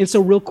 And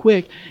so real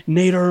quick,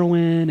 Nate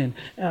Irwin and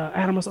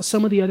Adam,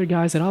 some of the other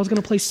guys that I was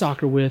going to play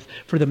soccer with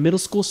for the middle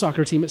school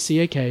soccer team at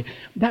CAK,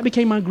 that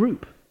became my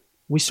group.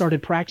 We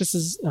started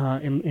practices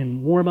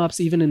and warm-ups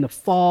even in the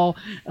fall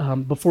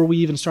before we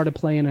even started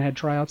playing and had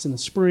tryouts in the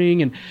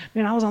spring. And,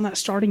 man, I was on that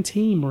starting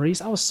team, Maurice.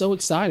 I was so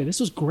excited.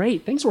 This was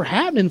great. Things were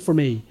happening for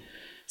me.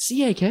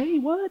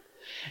 CAK, what?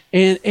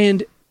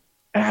 And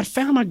I had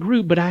found my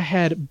group, but I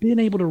had been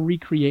able to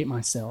recreate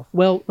myself.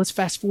 Well, let's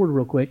fast forward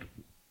real quick.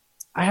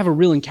 I have a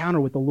real encounter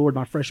with the Lord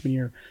my freshman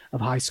year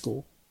of high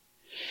school.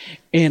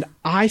 And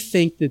I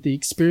think that the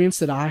experience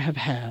that I have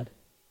had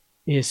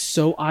is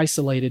so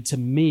isolated to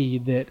me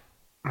that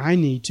I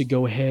need to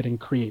go ahead and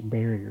create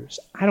barriers.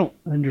 I don't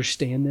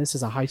understand this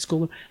as a high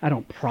schooler. I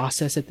don't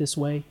process it this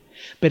way.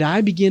 But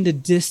I begin to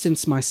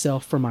distance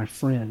myself from my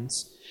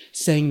friends,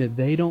 saying that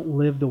they don't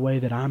live the way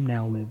that I'm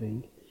now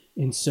living.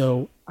 And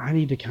so I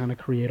need to kind of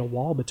create a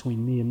wall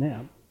between me and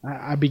them.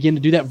 I begin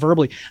to do that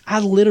verbally. I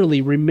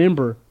literally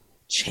remember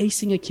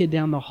chasing a kid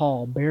down the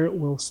hall, Barrett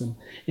Wilson,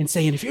 and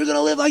saying, if you're going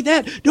to live like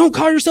that, don't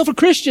call yourself a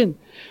Christian.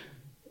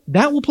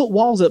 That will put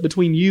walls up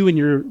between you and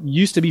your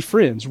used-to-be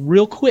friends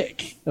real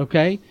quick,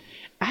 okay?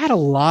 I had a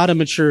lot of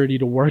maturity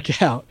to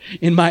work out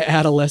in my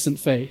adolescent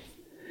faith,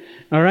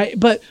 all right?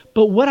 But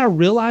what I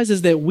realize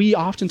is that we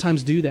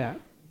oftentimes do that.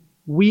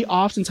 We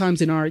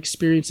oftentimes in our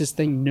experiences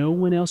think no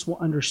one else will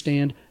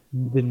understand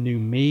the new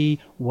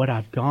me, what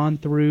I've gone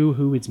through,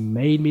 who it's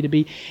made me to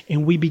be.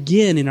 And we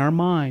begin in our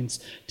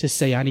minds to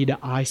say, I need to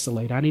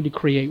isolate, I need to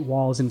create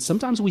walls. And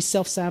sometimes we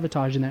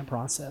self-sabotage in that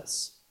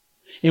process.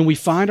 And we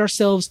find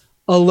ourselves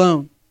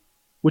alone,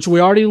 which we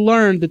already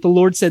learned that the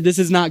Lord said this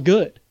is not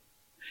good.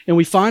 And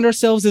we find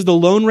ourselves as the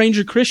Lone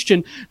Ranger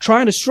Christian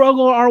trying to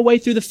struggle our way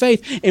through the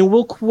faith. And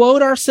we'll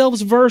quote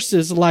ourselves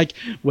verses like,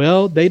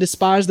 well, they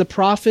despise the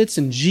prophets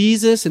and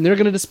Jesus, and they're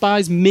going to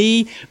despise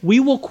me. We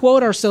will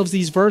quote ourselves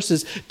these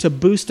verses to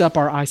boost up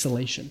our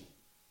isolation.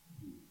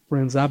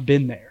 Friends, I've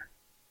been there.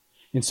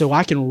 And so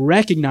I can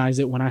recognize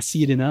it when I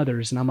see it in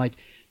others. And I'm like,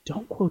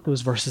 don't quote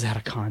those verses out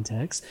of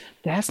context.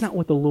 That's not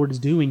what the Lord is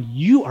doing.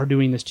 You are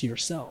doing this to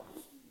yourself.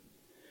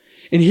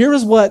 And here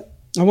is what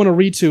I want to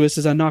read to us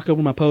as I knock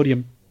over my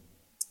podium.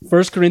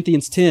 1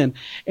 Corinthians 10,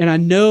 and I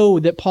know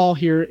that Paul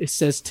here it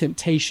says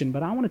temptation,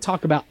 but I want to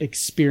talk about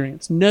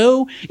experience.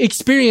 No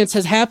experience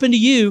has happened to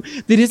you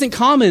that isn't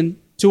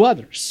common to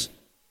others.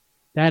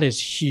 That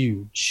is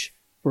huge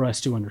for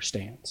us to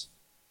understand.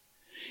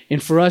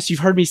 And for us,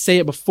 you've heard me say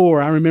it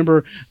before. I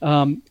remember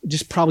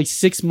just probably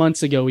 6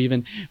 months ago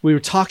even, we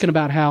were talking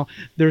about how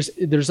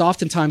there's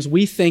oftentimes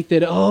we think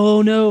that,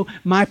 oh no,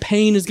 my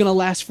pain is going to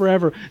last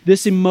forever.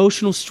 This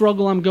emotional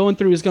struggle I'm going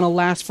through is going to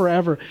last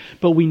forever.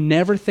 But we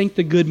never think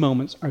the good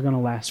moments are going to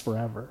last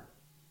forever.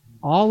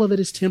 All of it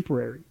is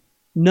temporary.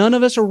 None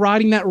of us are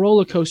riding that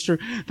roller coaster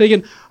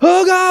thinking,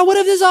 oh God, what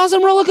if this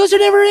awesome roller coaster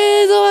never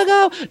is? Oh my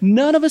God.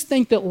 None of us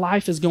think that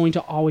life is going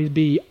to always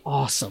be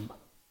awesome.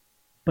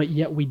 But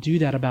yet we do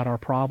that about our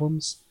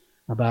problems,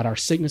 about our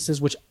sicknesses,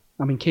 which,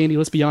 I mean, Candy,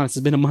 let's be honest,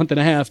 it's been a month and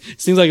a half. It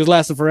seems like it's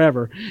lasted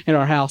forever in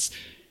our house.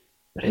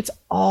 But it's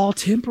all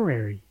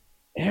temporary.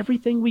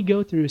 Everything we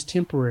go through is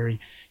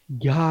temporary.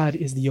 God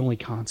is the only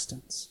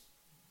constant.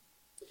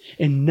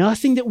 And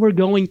nothing that we're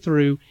going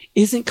through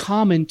isn't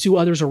common to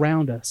others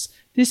around us.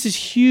 This is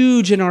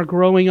huge in our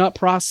growing up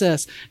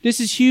process. This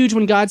is huge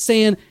when God's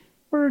saying,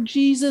 for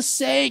Jesus'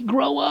 sake,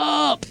 grow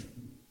up.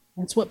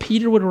 That's what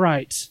Peter would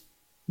write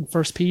in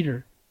 1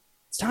 Peter.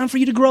 It's time for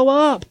you to grow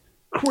up.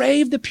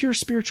 Crave the pure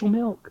spiritual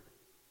milk.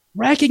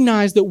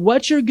 Recognize that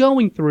what you're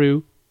going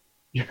through,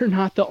 you're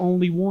not the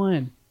only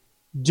one.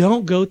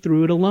 Don't go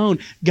through it alone.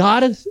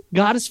 God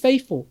is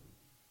faithful.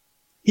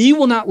 He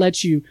will not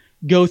let you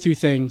go through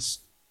things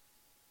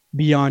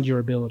beyond your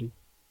ability.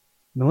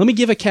 Now let me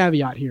give a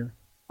caveat here.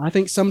 I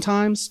think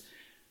sometimes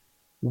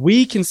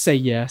we can say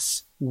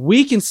yes,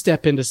 we can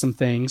step into some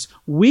things,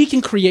 we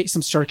can create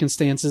some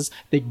circumstances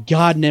that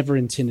God never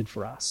intended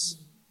for us.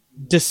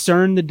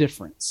 Discern the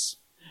difference.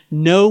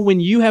 Know when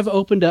you have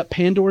opened up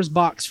Pandora's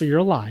box for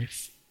your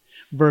life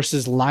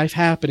versus life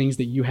happenings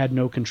that you had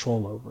no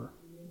control over.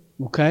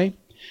 Okay?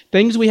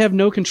 Things we have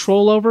no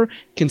control over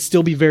can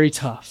still be very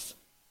tough.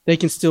 They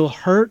can still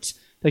hurt.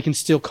 They can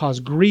still cause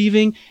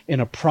grieving and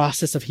a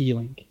process of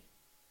healing.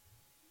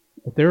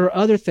 But there are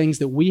other things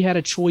that we had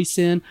a choice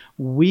in.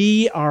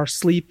 We are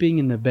sleeping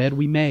in the bed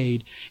we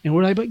made. And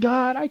we're like, but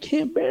God, I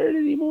can't bear it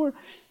anymore.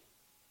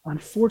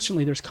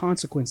 Unfortunately, there's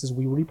consequences.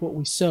 We reap what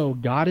we sow.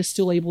 God is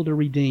still able to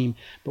redeem,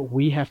 but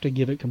we have to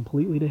give it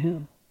completely to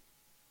Him.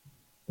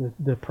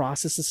 The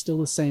process is still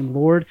the same.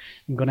 Lord,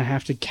 I'm going to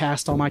have to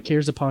cast all my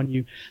cares upon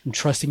you. I'm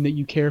trusting that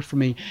you care for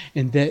me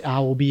and that I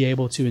will be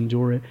able to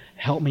endure it.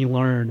 Help me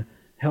learn.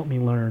 Help me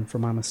learn from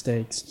my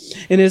mistakes.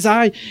 And as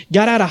I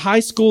got out of high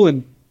school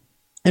and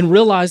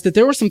realized that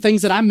there were some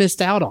things that I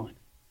missed out on.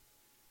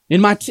 In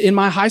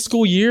my high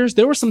school years,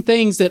 there were some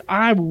things that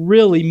I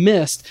really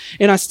missed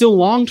and I still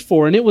longed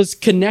for, and it was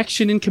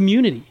connection and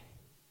community.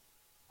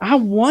 I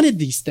wanted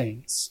these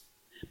things,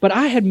 but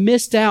I had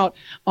missed out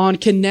on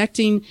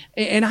connecting,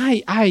 and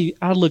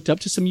I looked up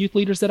to some youth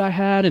leaders that I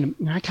had, and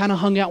I kind of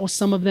hung out with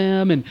some of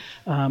them, and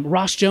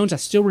Ross Jones, I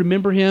still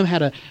remember him,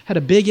 had a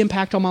big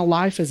impact on my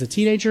life as a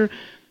teenager,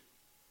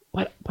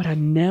 but I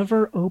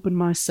never opened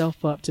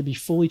myself up to be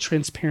fully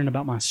transparent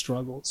about my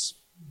struggles.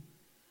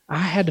 I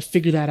had to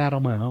figure that out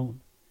on my own.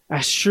 I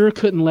sure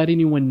couldn't let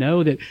anyone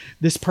know that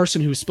this person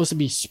who was supposed to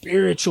be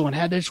spiritual and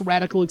had this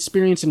radical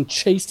experience and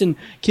chasing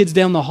kids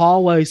down the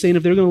hallway saying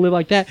if they're going to live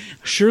like that,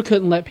 I sure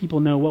couldn't let people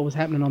know what was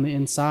happening on the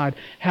inside,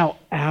 how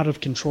out of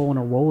control and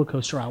a roller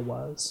coaster I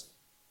was.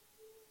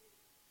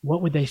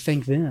 What would they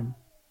think then?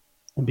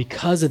 And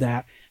because of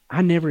that,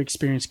 I never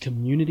experienced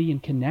community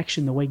and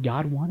connection the way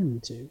God wanted me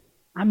to.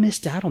 I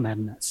missed out on that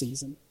in that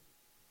season.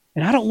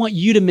 And I don't want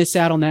you to miss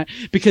out on that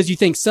because you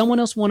think someone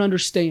else won't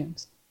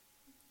understand,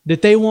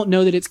 that they won't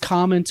know that it's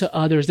common to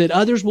others, that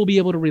others will be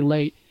able to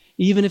relate,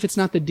 even if it's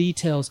not the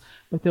details,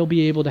 but they'll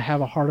be able to have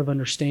a heart of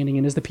understanding.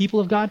 And as the people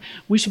of God,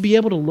 we should be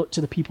able to look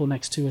to the people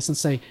next to us and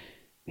say,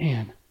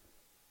 man,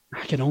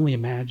 I can only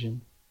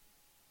imagine.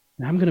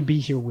 And I'm going to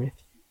be here with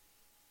you.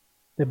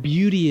 The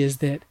beauty is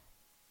that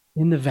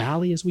in the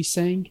valley, as we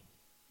sang,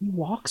 He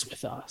walks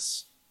with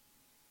us.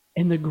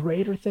 And the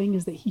greater thing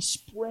is that He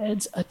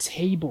spreads a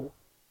table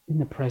in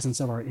the presence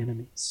of our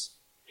enemies.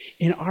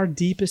 In our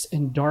deepest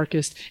and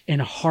darkest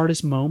and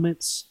hardest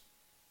moments,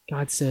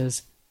 God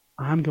says,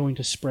 I'm going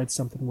to spread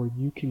something where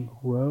you can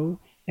grow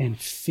and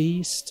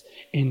feast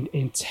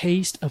and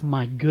taste of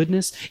my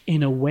goodness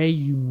in a way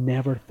you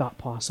never thought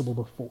possible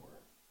before.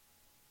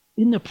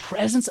 In the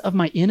presence of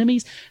my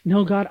enemies?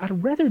 No, God,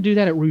 I'd rather do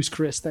that at Ruth's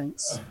Chris,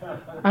 thanks.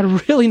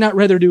 I'd really not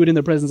rather do it in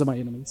the presence of my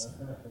enemies.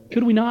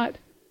 Could we not?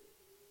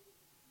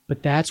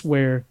 But that's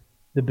where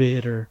the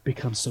bitter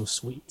becomes so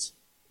sweet,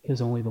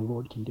 because only the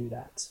Lord can do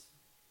that.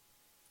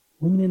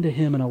 Lean into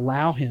him and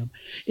allow him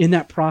in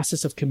that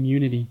process of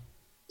community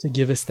to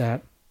give us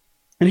that.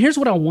 And here's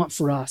what I want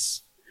for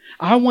us.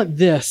 I want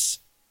this.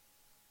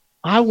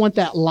 I want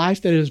that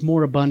life that is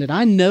more abundant.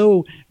 I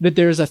know that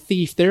there's a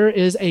thief. There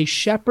is a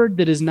shepherd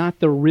that is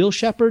not the real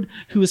shepherd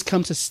who has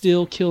come to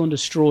steal, kill, and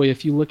destroy,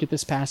 if you look at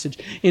this passage.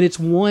 And it's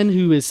one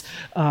who is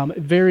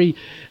very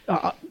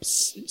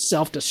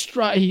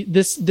self-destruct.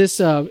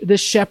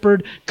 This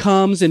shepherd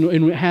comes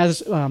and has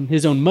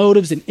his own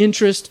motives and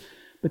interests.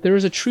 But there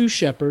is a true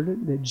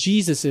shepherd that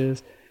Jesus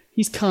is.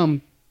 He's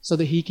come so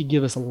that he could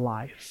give us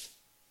life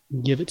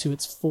and give it to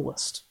its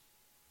fullest.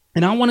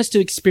 And I want us to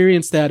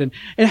experience that. And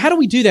how do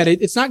we do that?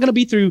 It's not going to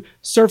be through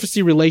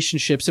surfacey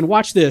relationships. And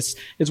watch this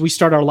as we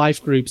start our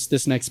life groups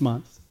this next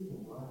month.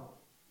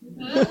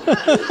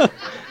 It's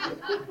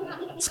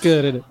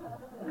good, isn't it?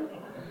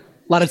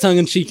 A lot of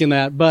tongue-in-cheek in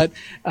that. But,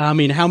 I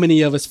mean, how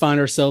many of us find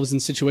ourselves in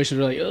situations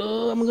where we're like,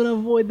 oh, I'm going to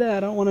avoid that. I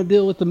don't want to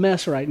deal with the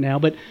mess right now.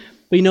 But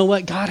you know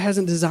what? God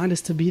hasn't designed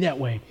us to be that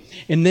way.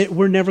 And that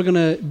we're never going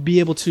to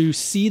be able to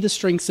see the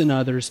strengths in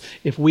others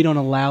if we don't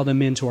allow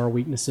them into our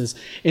weaknesses.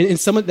 And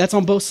some of that's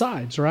on both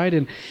sides,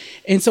 right?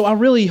 And so I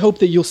really hope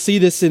that you'll see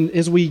this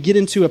as we get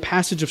into a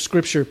passage of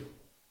Scripture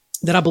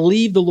that I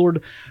believe the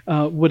Lord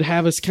would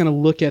have us kind of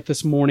look at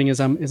this morning as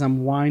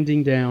I'm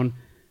winding down.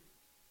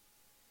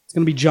 It's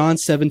going to be John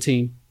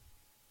 17.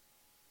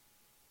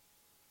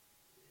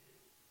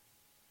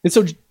 And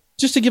so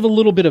just to give a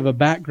little bit of a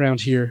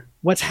background here,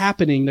 what's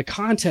happening, the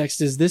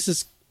context is this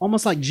is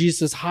almost like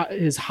Jesus'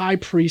 his high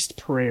priest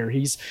prayer.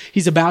 He's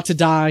about to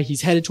die.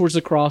 He's headed towards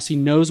the cross. He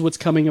knows what's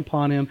coming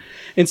upon him.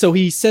 And so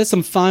he says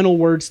some final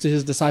words to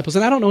his disciples.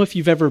 And I don't know if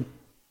you've ever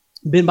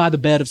been by the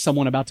bed of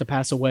someone about to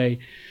pass away,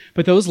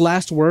 but those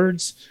last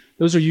words,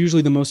 those are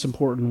usually the most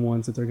important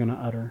ones that they're going to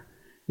utter.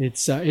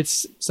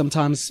 It's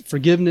sometimes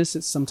forgiveness.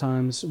 It's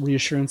sometimes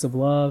reassurance of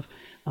love.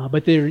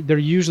 But they're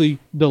usually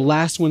the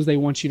last ones they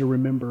want you to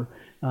remember.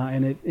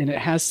 And it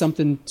has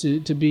something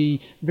to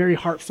be very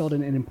heartfelt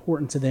and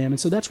important to them. And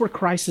so that's where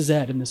Christ is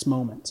at in this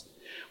moment.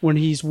 When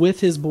he's with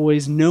his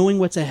boys, knowing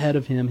what's ahead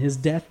of him, his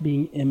death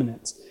being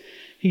imminent.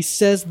 He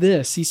says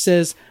this. He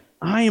says,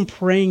 I am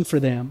praying for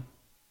them.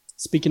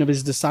 Speaking of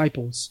his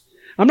disciples.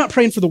 I'm not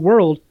praying for the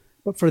world,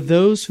 but for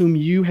those whom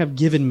you have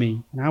given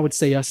me. And I would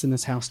say us in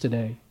this house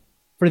today.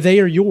 For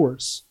they are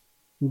yours.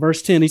 In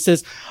verse 10, he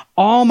says,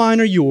 all mine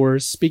are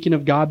yours, speaking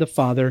of God the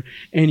Father,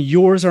 and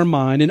yours are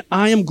mine, and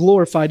I am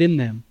glorified in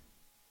them.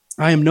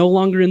 I am no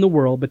longer in the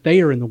world, but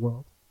they are in the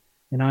world,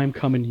 and I am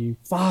coming to you.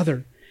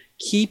 Father,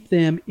 keep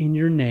them in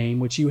your name,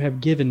 which you have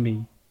given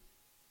me,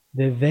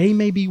 that they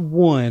may be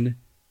one,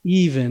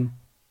 even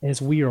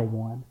as we are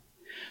one.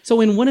 So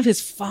in one of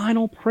his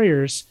final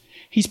prayers,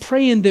 he's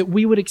praying that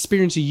we would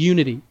experience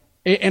unity.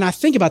 And I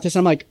think about this, and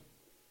I'm like,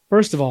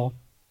 first of all,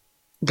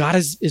 God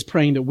is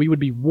praying that we would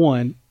be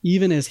one,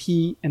 even as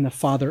he and the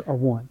Father are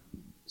one.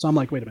 So I'm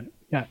like, wait a minute.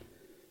 We got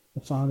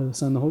the Father, the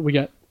Son, the Holy. We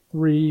got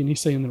three, and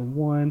he's saying they're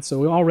one.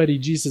 So already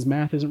Jesus'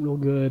 math isn't real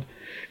good.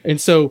 And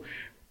so,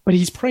 but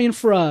he's praying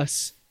for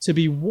us to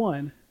be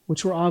one,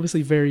 which we're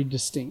obviously very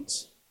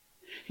distinct.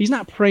 He's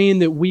not praying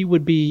that we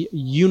would be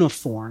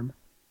uniform,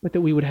 but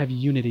that we would have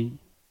unity.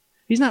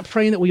 He's not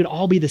praying that we would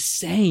all be the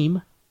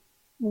same.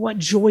 What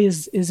joy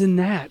is in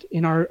that,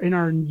 in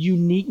our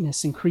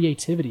uniqueness and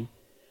creativity.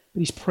 But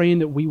he's praying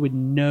that we would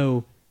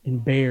know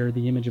and bear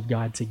the image of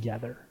God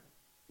together.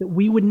 That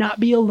we would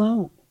not be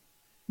alone.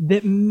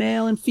 That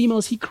male and female,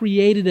 as he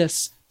created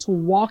us to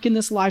walk in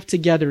this life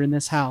together in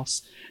this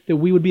house, that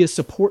we would be a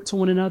support to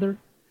one another,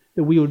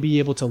 that we would be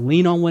able to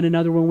lean on one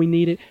another when we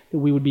need it, that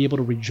we would be able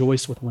to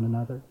rejoice with one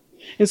another.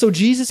 And so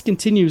Jesus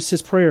continues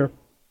his prayer,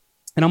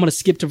 and I'm going to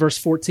skip to verse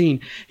 14.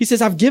 He says,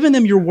 I've given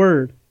them your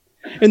word,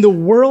 and the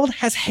world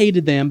has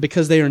hated them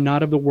because they are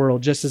not of the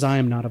world, just as I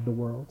am not of the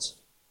world.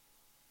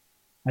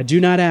 I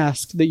do not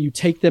ask that you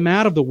take them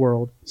out of the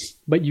world,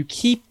 but you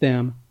keep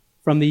them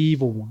from the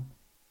evil one.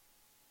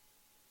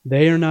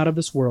 They are not of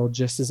this world,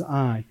 just as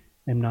I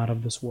am not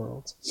of this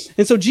world.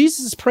 And so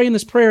Jesus is praying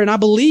this prayer, and I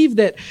believe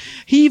that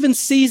he even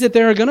sees that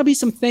there are going to be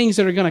some things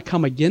that are going to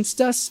come against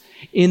us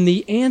in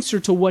the answer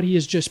to what he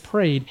has just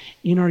prayed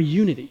in our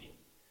unity.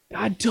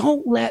 God,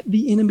 don't let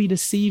the enemy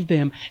deceive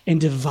them and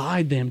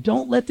divide them.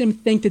 Don't let them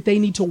think that they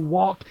need to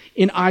walk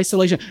in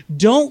isolation.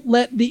 Don't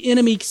let the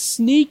enemy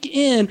sneak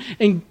in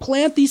and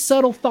plant these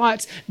subtle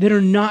thoughts that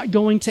are not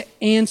going to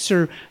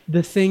answer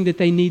the thing that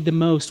they need the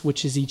most,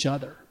 which is each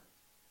other.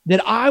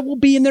 That I will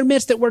be in their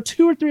midst, that where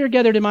two or three are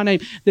gathered in my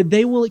name, that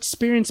they will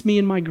experience me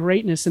in my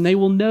greatness, and they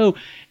will know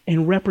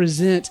and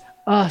represent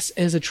us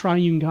as a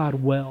triune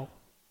God well.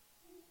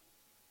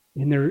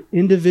 In their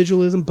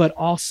individualism, but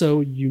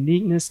also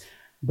uniqueness.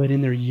 but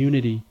in their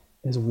unity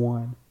as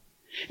one.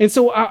 And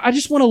so I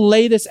just want to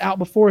lay this out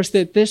before us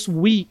that this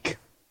week,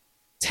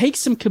 take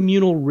some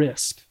communal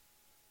risk.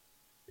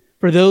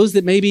 For those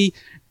that maybe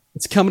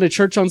it's coming to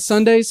church on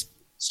Sundays,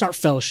 start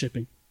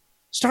fellowshipping.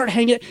 Start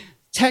hanging.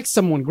 Text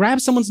someone. Grab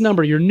someone's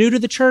number. You're new to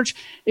the church.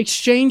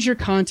 Exchange your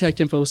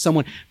contact info with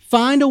someone.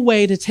 Find a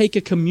way to take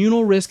a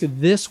communal risk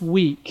this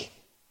week.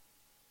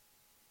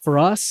 For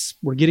us,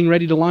 we're getting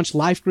ready to launch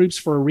life groups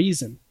for a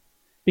reason.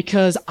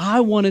 Because I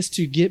want us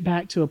to get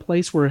back to a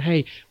place where,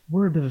 hey,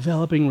 we're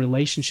developing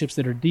relationships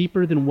that are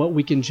deeper than what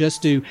we can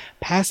just do,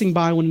 passing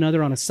by one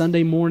another on a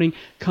Sunday morning,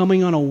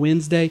 coming on a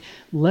Wednesday.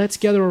 Let's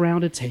gather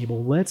around a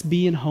table. Let's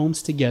be in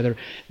homes together.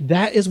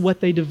 That is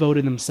what they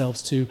devoted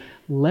themselves to.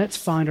 Let's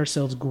find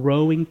ourselves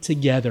growing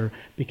together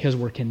because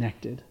we're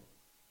connected.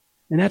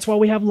 And that's why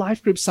we have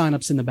life group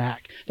signups in the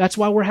back. That's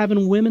why we're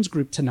having women's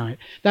group tonight.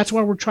 That's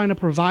why we're trying to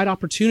provide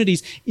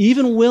opportunities,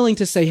 even willing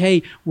to say,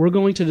 hey, we're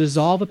going to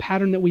dissolve a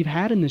pattern that we've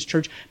had in this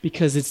church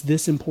because it's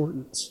this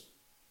important.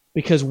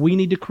 Because we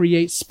need to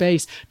create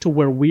space to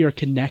where we are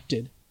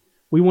connected.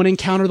 We want to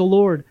encounter the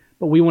Lord,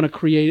 but we want to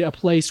create a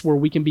place where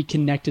we can be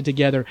connected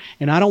together.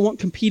 And I don't want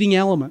competing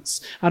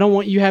elements. I don't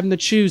want you having to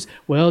choose,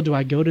 well, do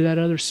I go to that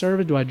other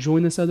service? Do I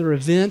join this other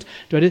event?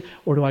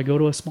 Or do I go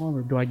to a small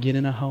group? Do I get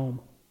in a home?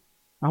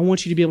 I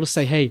want you to be able to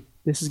say, hey,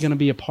 this is going to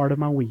be a part of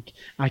my week.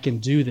 I can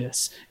do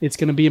this. I'm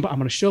going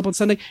to show up on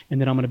Sunday, and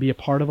then I'm going to be a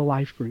part of a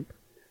life group.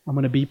 I'm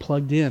going to be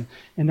plugged in.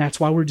 And that's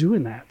why we're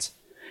doing that.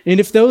 And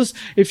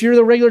if you're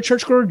the regular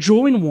churchgoer,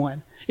 join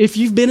one. If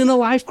you've been in a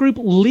life group,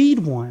 lead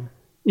one.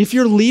 If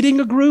you're leading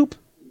a group,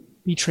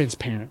 be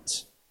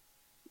transparent.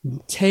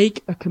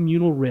 Take a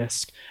communal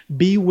risk.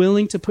 Be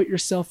willing to put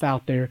yourself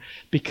out there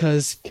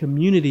because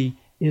community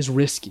is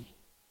risky.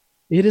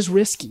 It is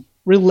risky.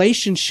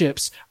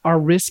 Relationships are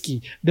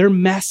risky. They're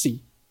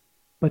messy,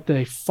 but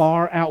they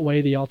far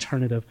outweigh the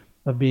alternative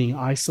of being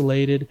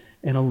isolated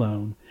and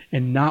alone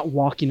and not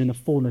walking in the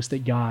fullness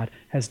that God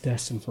has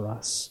destined for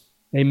us.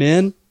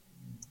 Amen?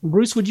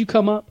 Bruce, would you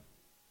come up?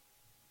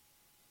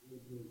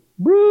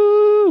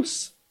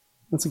 Bruce!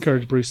 Let's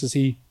encourage Bruce as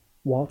he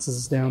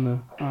waltzes down the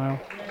aisle.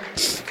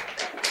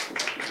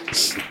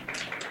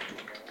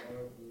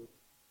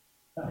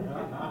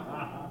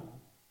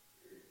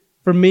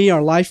 For me,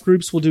 our life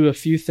groups will do a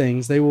few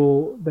things. They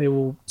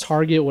will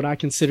target what I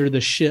consider the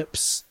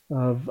ships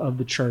of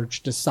the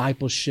church,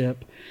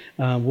 discipleship.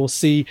 We'll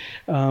see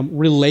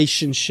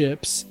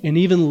relationships and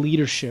even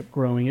leadership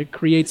growing. It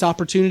creates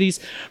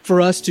opportunities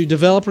for us to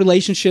develop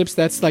relationships.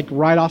 That's like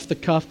right off the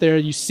cuff there.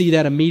 You see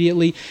that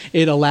immediately.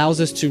 It allows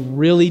us to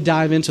really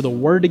dive into the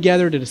Word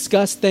together, to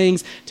discuss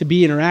things, to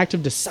be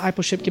interactive.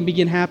 Discipleship can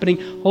begin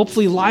happening.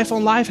 Hopefully life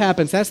on life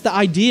happens. That's the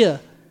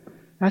idea.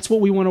 That's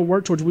what we want to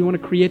work towards. We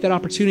want to create that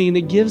opportunity, and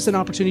it gives an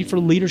opportunity for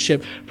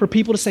leadership, for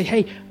people to say,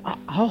 hey,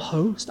 I'll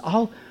host,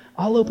 I'll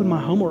open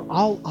my home, or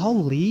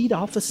I'll lead,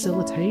 I'll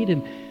facilitate.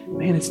 And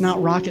man, it's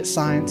not rocket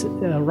science.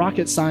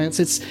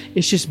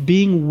 It's just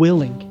being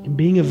willing and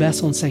being a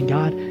vessel and saying,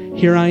 God,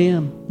 here I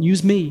am.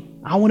 Use me.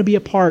 I want to be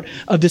a part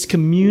of this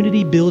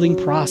community building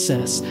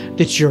process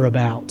that you're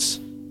about.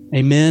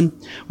 Amen.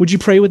 Would you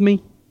pray with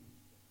me?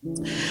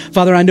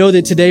 Father, I know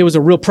that today was a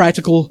real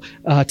practical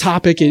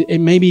topic. It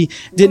maybe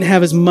didn't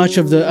have as much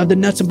of the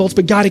nuts and bolts,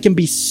 but God, it can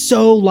be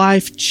so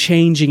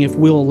life-changing if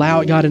we'll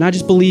allow it, God. And I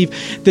just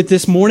believe that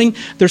this morning,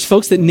 there's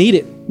folks that need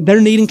it.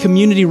 They're needing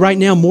community right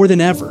now more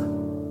than ever.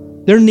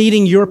 They're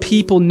needing your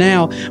people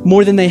now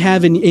more than they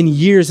have in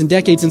years and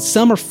decades. And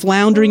some are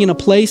floundering in a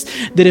place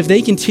that if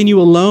they continue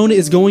alone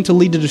is going to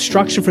lead to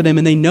destruction for them,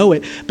 and they know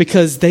it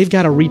because they've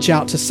got to reach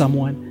out to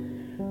someone.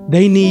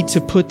 They need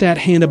to put that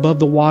hand above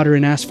the water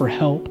and ask for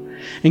help.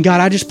 And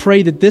God, I just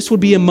pray that this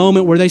would be a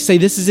moment where they say,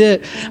 this is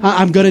it.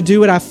 I'm going to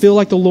do it. I feel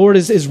like the Lord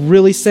is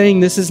really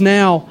saying this is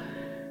now.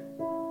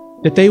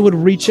 That they would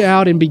reach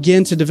out and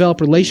begin to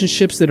develop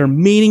relationships that are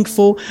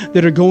meaningful,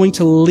 that are going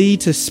to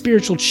lead to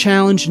spiritual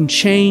challenge and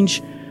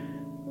change.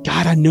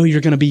 God, I know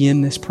you're going to be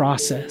in this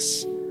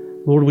process.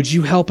 Lord, would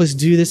you help us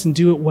do this and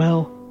do it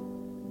well?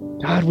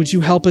 God, would you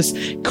help us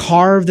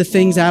carve the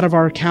things out of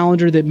our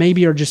calendar that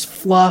maybe are just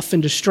fluff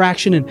and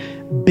distraction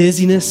and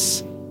busyness,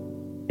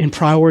 and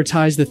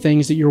prioritize the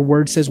things that your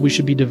word says we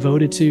should be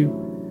devoted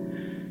to?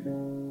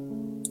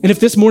 And if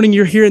this morning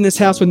you're here in this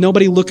house with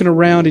nobody looking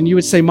around and you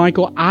would say,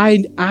 Michael,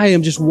 I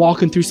am just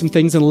walking through some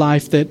things in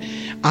life that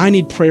I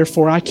need prayer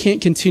for. I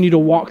can't continue to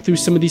walk through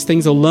some of these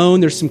things alone.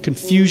 There's some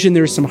confusion.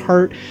 There's some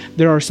hurt.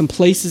 There are some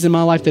places in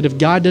my life that if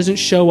God doesn't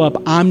show up,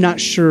 I'm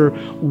not sure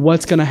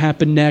what's going to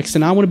happen next.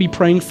 And I want to be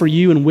praying for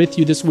you and with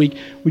you this week.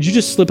 Would you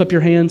just slip up your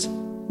hands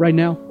right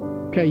now?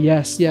 Okay,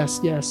 yes.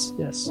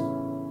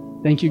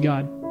 Thank you,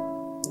 God.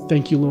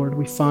 Thank you, Lord.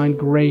 We find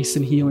grace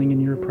and healing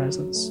in your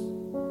presence.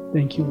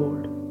 Thank you,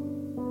 Lord.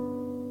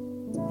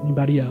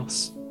 Anybody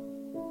else?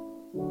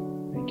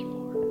 Thank you,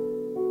 Lord.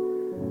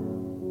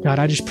 God,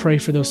 I just pray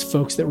for those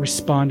folks that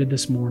responded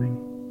this morning.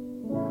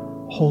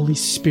 Holy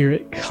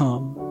Spirit,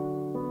 come.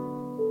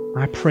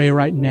 I pray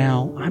right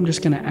now, I'm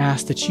just going to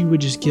ask that you would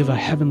just give a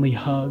heavenly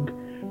hug.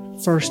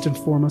 First and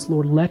foremost,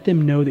 Lord, let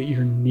them know that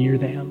you're near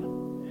them.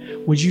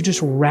 would you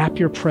just wrap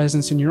your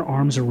presence in your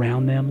arms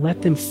around them?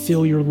 Let them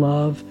feel your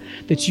love,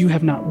 that you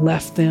have not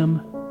left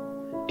them.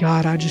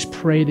 God, I just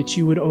pray that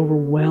you would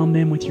overwhelm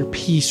them with your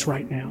peace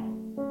right now.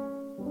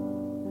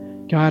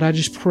 God, I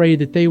just pray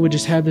that they would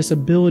just have this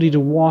ability to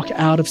walk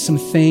out of some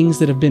things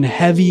that have been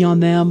heavy on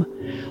them.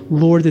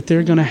 Lord, that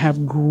they're going to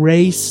have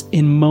grace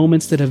in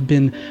moments that have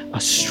been a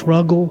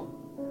struggle.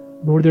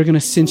 Lord, they're going to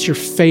sense your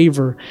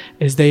favor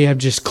as they have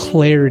just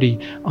clarity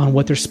on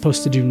what they're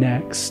supposed to do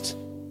next.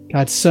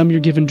 God, some you're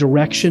giving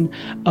direction.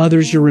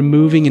 Others you're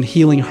removing and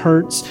healing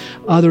hurts.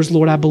 Others,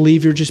 Lord, I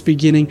believe you're just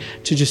beginning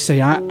to just say,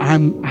 I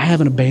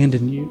haven't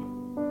abandoned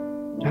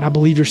you. God, I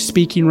believe you're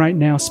speaking right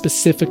now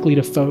specifically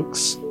to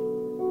folks.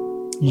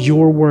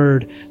 Your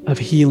word of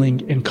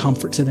healing and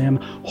comfort to them.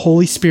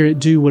 Holy Spirit,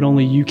 do what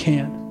only you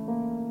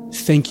can.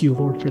 Thank you,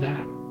 Lord, for that.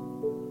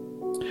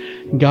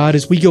 And God,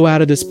 as we go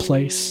out of this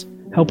place,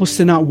 help us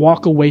to not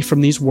walk away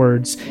from these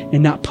words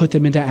and not put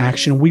them into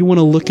action. We want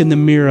to look in the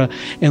mirror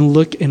and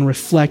look and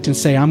reflect and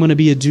say, I'm going to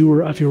be a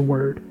doer of your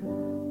word.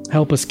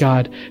 Help us,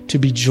 God, to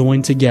be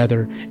joined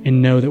together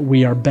and know that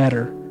we are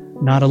better,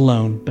 not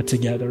alone, but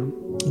together.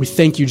 We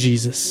thank you,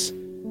 Jesus,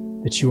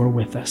 that you are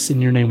with us.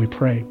 In your name we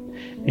pray.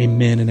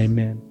 Amen and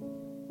amen.